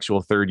second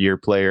actual third-year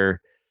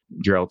player,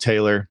 Jarrell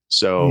Taylor.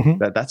 So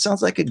that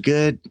sounds like a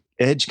good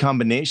edge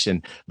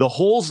combination. The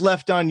holes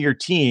left on your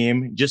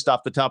team, just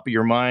off the top of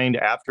your mind,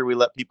 after we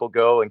let people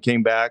go and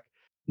came back,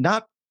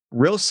 not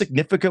real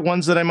significant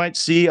ones that I might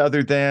see,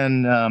 other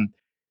than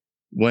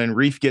when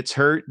Reef gets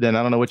hurt, then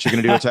I don't know what you're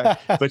going to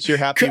do. But you're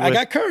happy. I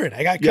got Curran.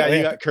 Yeah,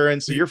 you got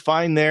Curran, so you're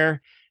fine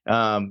there.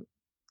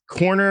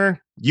 Corner,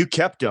 you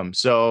kept them,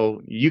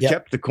 so you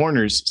kept the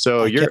corners.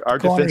 So our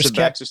defensive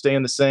backs are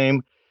staying the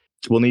same.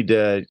 We'll need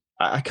to.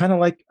 I kind of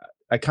like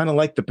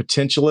the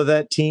potential of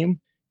that team.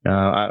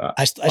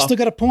 I still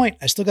got a point.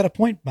 I still got a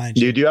point, mind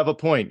you. You do have a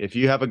point. If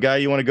you have a guy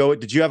you want to go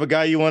with, did you have a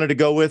guy you wanted to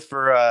go with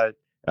for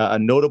a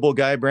notable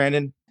guy,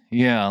 Brandon?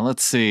 Yeah,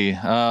 let's see. You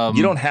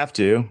don't have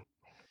to.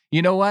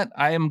 You know what?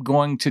 I am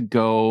going to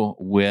go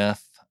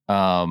with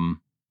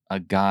a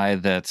guy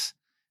that's,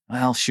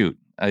 well, shoot.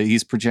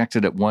 He's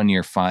projected at 1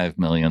 year, $5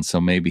 million,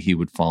 so maybe he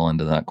would fall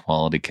into that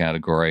quality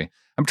category.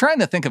 I'm trying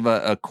to think of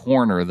a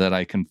corner that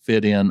I can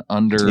fit in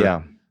under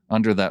that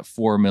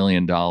 $4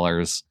 million.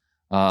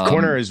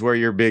 Corner is where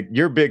your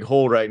big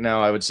hole right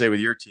now, I would say, with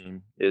your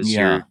team is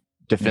your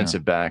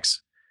defensive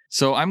backs.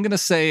 So I'm going to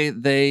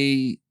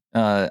say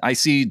I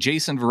see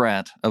Jason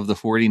Verrett of the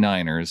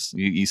 49ers.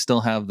 You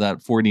still have that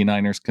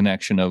 49ers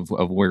connection of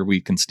where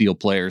we can steal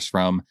players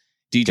from.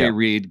 DJ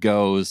Reed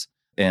goes,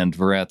 and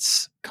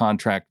Verrett's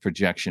contract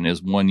projection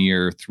is 1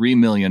 year, $3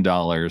 million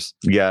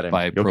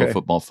by Pro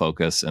Football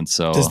Focus. And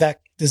so does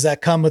does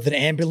that come with an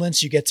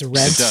ambulance you get to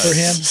rent for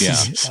him? Yeah.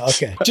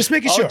 Okay. Just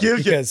making sure.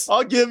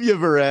 I'll give you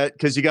Verrett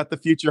because you got the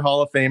future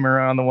Hall of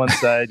Famer on the one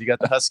side, you got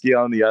the Husky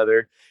on the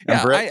other. And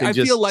I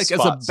feel like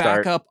as a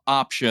backup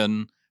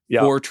option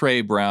for Trey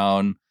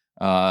Brown,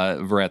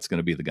 Verrett's going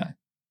to be the guy.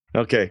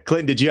 Okay,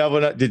 Clinton, did you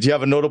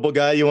have a notable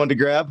guy you wanted to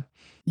grab?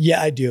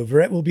 Yeah, I do.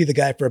 Verrett will be the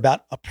guy for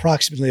about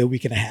approximately a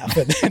week and a half,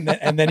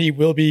 and then he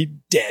will be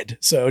dead.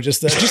 So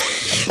just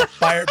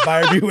buyer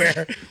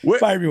beware.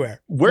 Buyer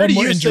beware. Where do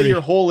you say your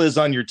hole is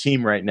on your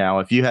team right now?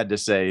 If you had to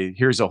say,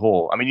 here's a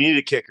hole. I mean, you need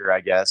a kicker, I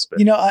guess.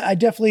 But. I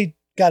definitely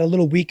got a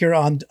little weaker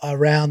around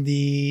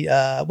the.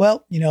 I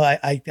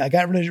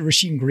got rid of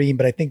Rasheem Green,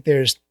 but I think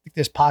there's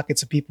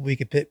pockets of people we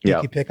could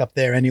pick up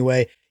there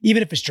anyway.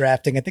 Even if it's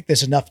drafting, I think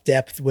there's enough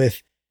depth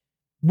with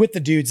the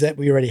dudes that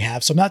we already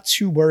have. So I'm not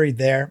too worried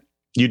there.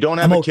 You don't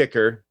have a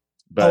kicker.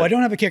 But I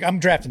don't have a kicker. I'm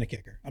drafting a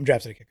kicker.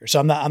 So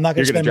I'm not going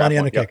to spend money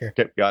on a kicker.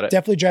 Okay, got it.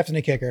 Definitely drafting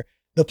a kicker.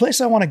 The place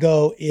I want to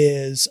go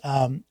is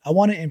I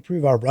want to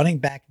improve our running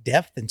back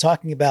depth and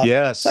talking about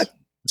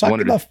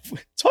talking about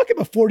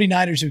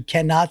 49ers who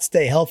cannot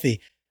stay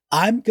healthy.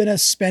 I'm going to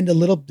spend a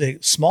little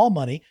bit small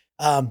money,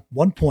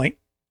 1 point,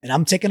 and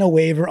I'm taking a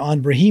waiver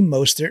on Raheem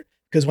Mostert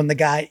because when the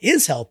guy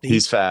is healthy,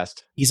 he's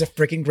fast. He's a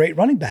freaking great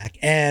running back,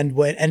 and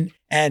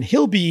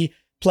he'll be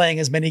playing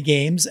as many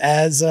games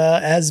as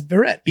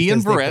Verrett. He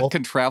and Verrett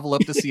can travel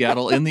up to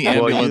Seattle in the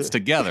ambulance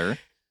together.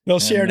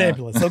 They'll share an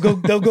ambulance.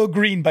 They'll go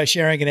green by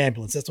sharing an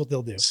ambulance. That's what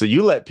they'll do. So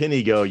you let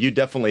Penny go. You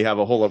definitely have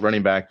a hole at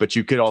running back, but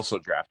you could also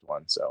draft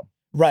one. So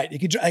right,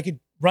 I could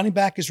running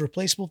back is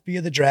replaceable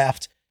via the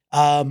draft.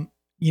 At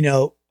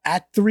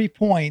 3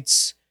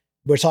 points,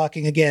 we're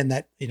talking again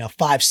that $5,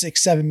 $6,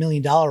 $7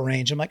 million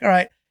range. I'm like, all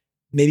right,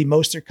 maybe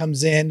Mostert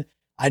comes in.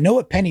 I know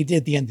what Penny did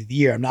at the end of the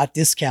year. I'm not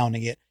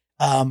discounting it.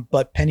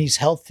 But Penny's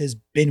health has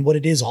been what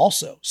it is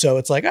also. So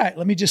it's like, all right,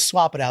 let me just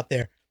swap it out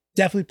there.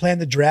 Definitely plan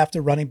to draft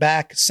a running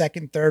back,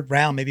 2nd, 3rd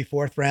round, maybe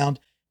 4th round,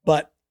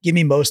 but give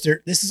me Mostert.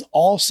 This is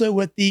also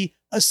with the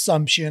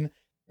assumption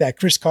that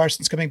Chris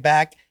Carson's coming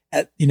back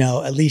at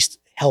least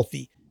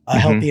healthy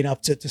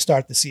enough to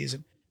start the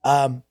season.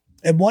 And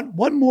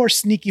one more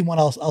sneaky one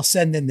I'll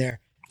send in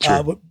there,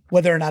 sure.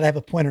 Whether or not I have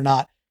a point or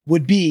not,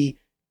 would be,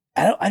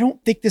 I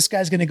don't think this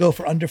guy's going to go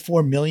for under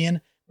 $4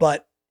 million,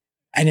 but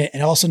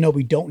and also know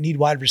we don't need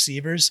wide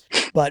receivers,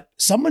 but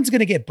someone's going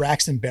to get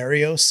Braxton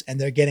Berrios, and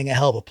they're getting a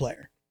hell of a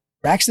player.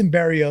 Braxton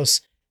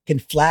Berrios can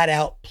flat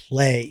out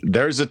play.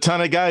 There's a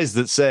ton of guys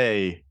that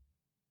say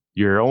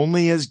you're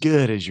only as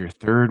good as your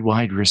 3rd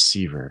wide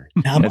receiver.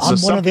 I'm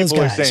one of those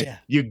guys. Saying,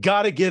 you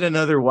got to get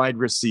another wide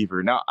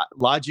receiver. Now,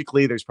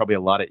 logically, there's probably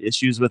a lot of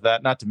issues with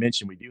that. Not to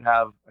mention, we do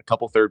have a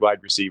couple 3rd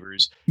wide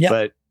receivers,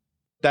 but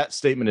that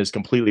statement is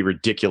completely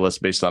ridiculous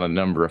based on a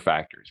number of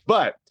factors.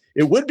 But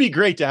it would be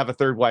great to have a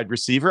 3rd wide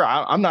receiver.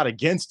 I'm not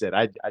against it.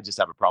 I just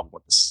have a problem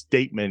with the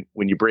statement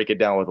when you break it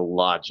down with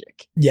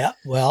logic. Yeah,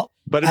 well,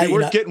 but it'd be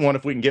worth getting one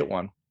if we can get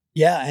one.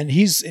 Yeah, and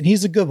he's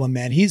a good one,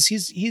 man. He's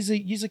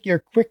like your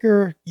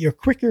quicker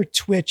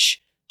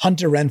twitch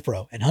Hunter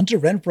Renfrow, and Hunter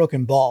Renfrow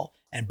can ball,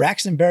 and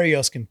Braxton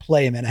Berrios can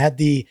play him. And I had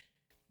the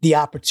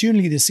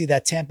opportunity to see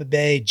that Tampa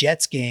Bay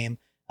Jets game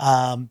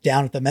down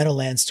at the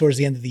Meadowlands towards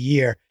the end of the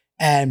year,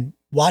 and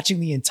watching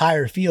the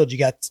entire field, you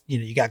got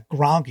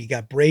Gronk, you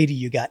got Brady,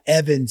 you got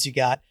Evans, you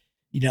got,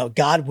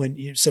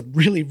 Godwin, some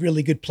really,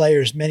 really good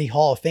players, many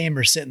Hall of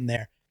Famers sitting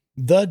there.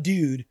 The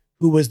dude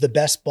who was the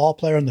best ball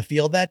player on the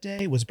field that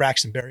day was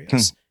Braxton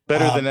Berrios.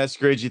 Better than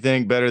Eskridge, you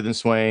think? Better than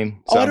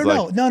Swain? I don't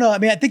know. No. I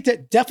mean, I think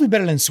that definitely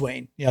better than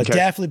Swain.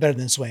 Definitely better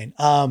than Swain.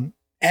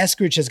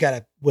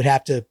 Eskridge would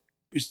have to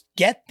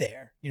get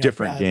there.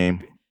 Different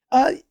game.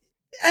 I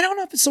don't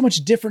know if it's so much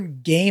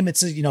different game.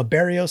 It's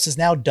Berrios has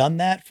now done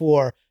that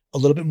for a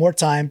little bit more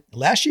time.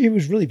 Last year, he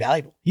was really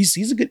valuable.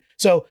 He's a good,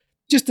 so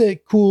just a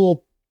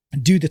cool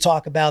dude to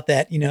talk about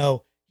that.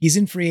 He's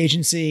in free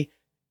agency.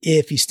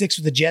 If he sticks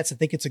with the Jets, I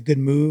think it's a good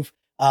move.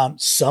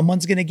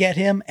 Someone's going to get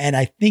him. And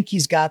I think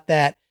he's got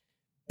that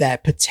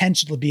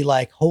potential to be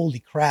like, holy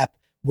crap.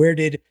 Where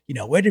did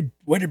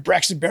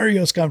Braxton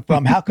Berrios come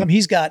from? How come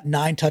he's got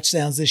 9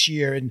 touchdowns this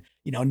year and,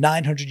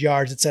 900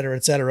 yards, et cetera,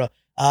 et cetera.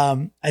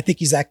 I think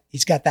he's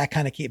got that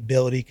kind of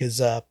capability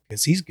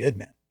because he's good,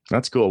 man.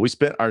 That's cool. We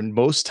spent our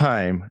most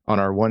time on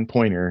our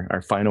 1-pointer,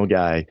 our final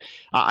guy.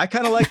 I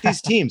kind of like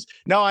these teams.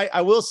 Now,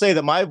 I will say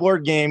that my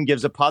board game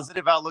gives a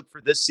positive outlook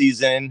for this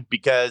season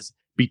because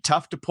it'd be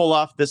tough to pull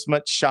off this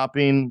much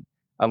shopping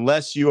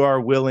unless you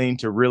are willing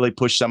to really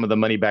push some of the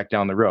money back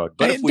down the road.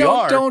 But if we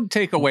don't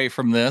take away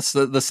from this.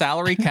 The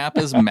salary cap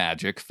is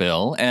magic,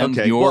 Phil. And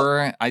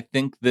I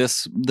think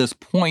this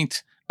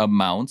point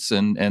amounts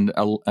and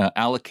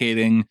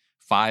allocating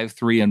 5,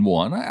 3, and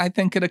 1. I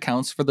think it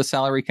accounts for the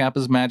salary cap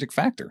as magic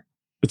factor.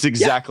 It's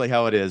exactly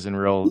how it is in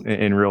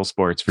real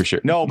sports for sure.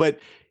 No, but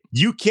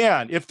you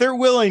can, if they're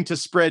willing to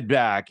spread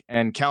back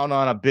and count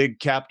on a big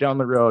cap down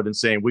the road and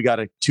saying, we got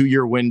a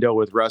 2-year window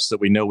with Russ that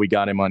we know we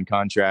got him on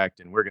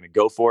contract and we're going to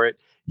go for it.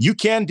 You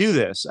can do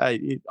this.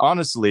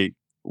 Honestly,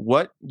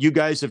 what you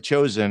guys have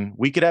chosen,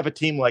 we could have a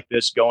team like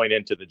this going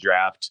into the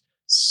draft,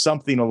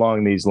 something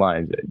along these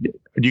lines.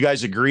 Do you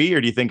guys agree,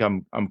 or do you think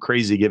I'm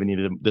crazy giving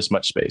you this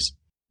much space?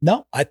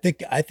 No, I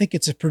think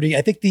it's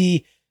I think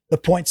the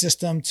point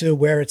system to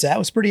where it's at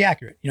was pretty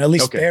accurate. At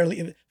least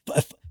fairly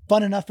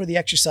fun enough for the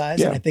exercise.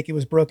 Yeah. And I think it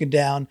was broken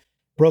down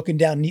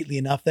neatly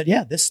enough that,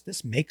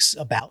 this makes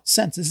about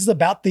sense. This is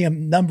about the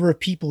number of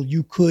people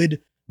you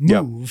could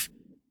move,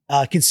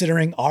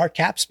 considering our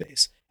cap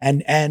space,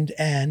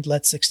 and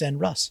let's extend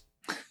Russ.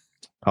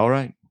 All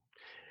right.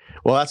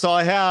 Well, that's all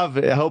I have.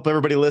 I hope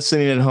everybody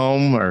listening at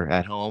home or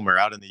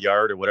out in the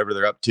yard or whatever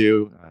they're up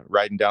to,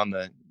 riding down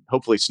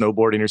hopefully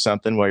snowboarding or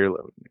something while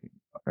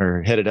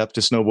you're headed up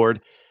to snowboard.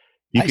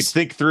 You could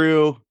think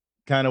through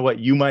kind of what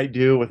you might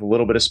do with a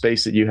little bit of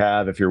space that you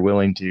have if you're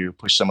willing to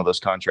push some of those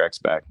contracts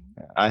back.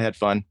 I had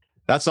fun.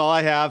 That's all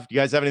I have. Do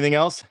you guys have anything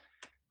else?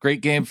 Great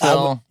game,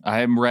 Phil.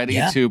 I'm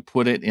ready to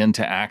put it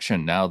into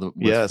action now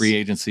with free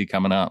agency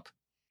coming up.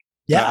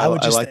 Yeah, I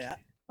would just ask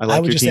I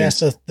would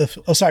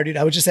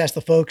just ask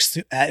the folks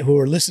who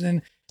are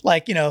listening,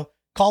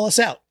 call us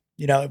out.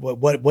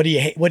 What do you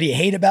hate? What do you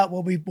hate about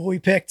what we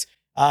picked?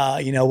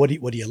 What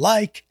do you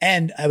like?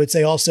 And I would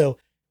say also,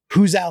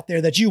 who's out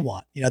there that you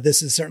want?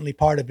 This is certainly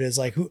part of it, is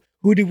like,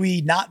 who do we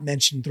not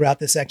mention throughout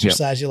this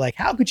exercise? Yep. You're like,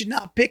 how could you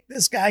not pick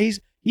this guy?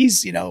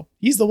 He's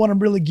the one I'm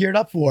really geared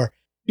up for,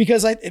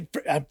 because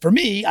for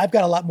me, I've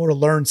got a lot more to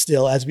learn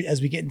still as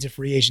we get into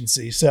free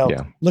agency. So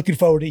looking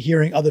forward to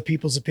hearing other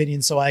people's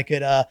opinions so I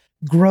could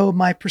grow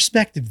my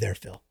perspective there,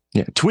 Phil.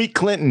 Yeah. Tweet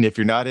Clinton if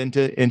you're not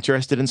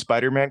interested in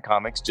Spider-Man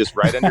comics. Just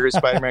right under his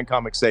Spider-Man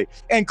comics, say,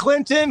 and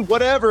Clinton,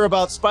 whatever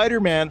about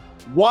Spider-Man,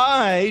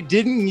 why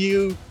didn't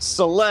you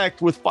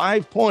select with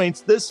 5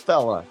 points this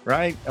fella?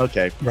 Right?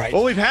 Okay. Right.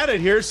 Well, we've had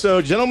it here.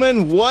 So,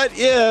 gentlemen, what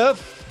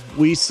if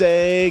we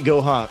say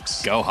go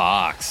Hawks? Go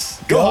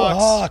Hawks. Go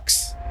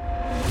Hawks.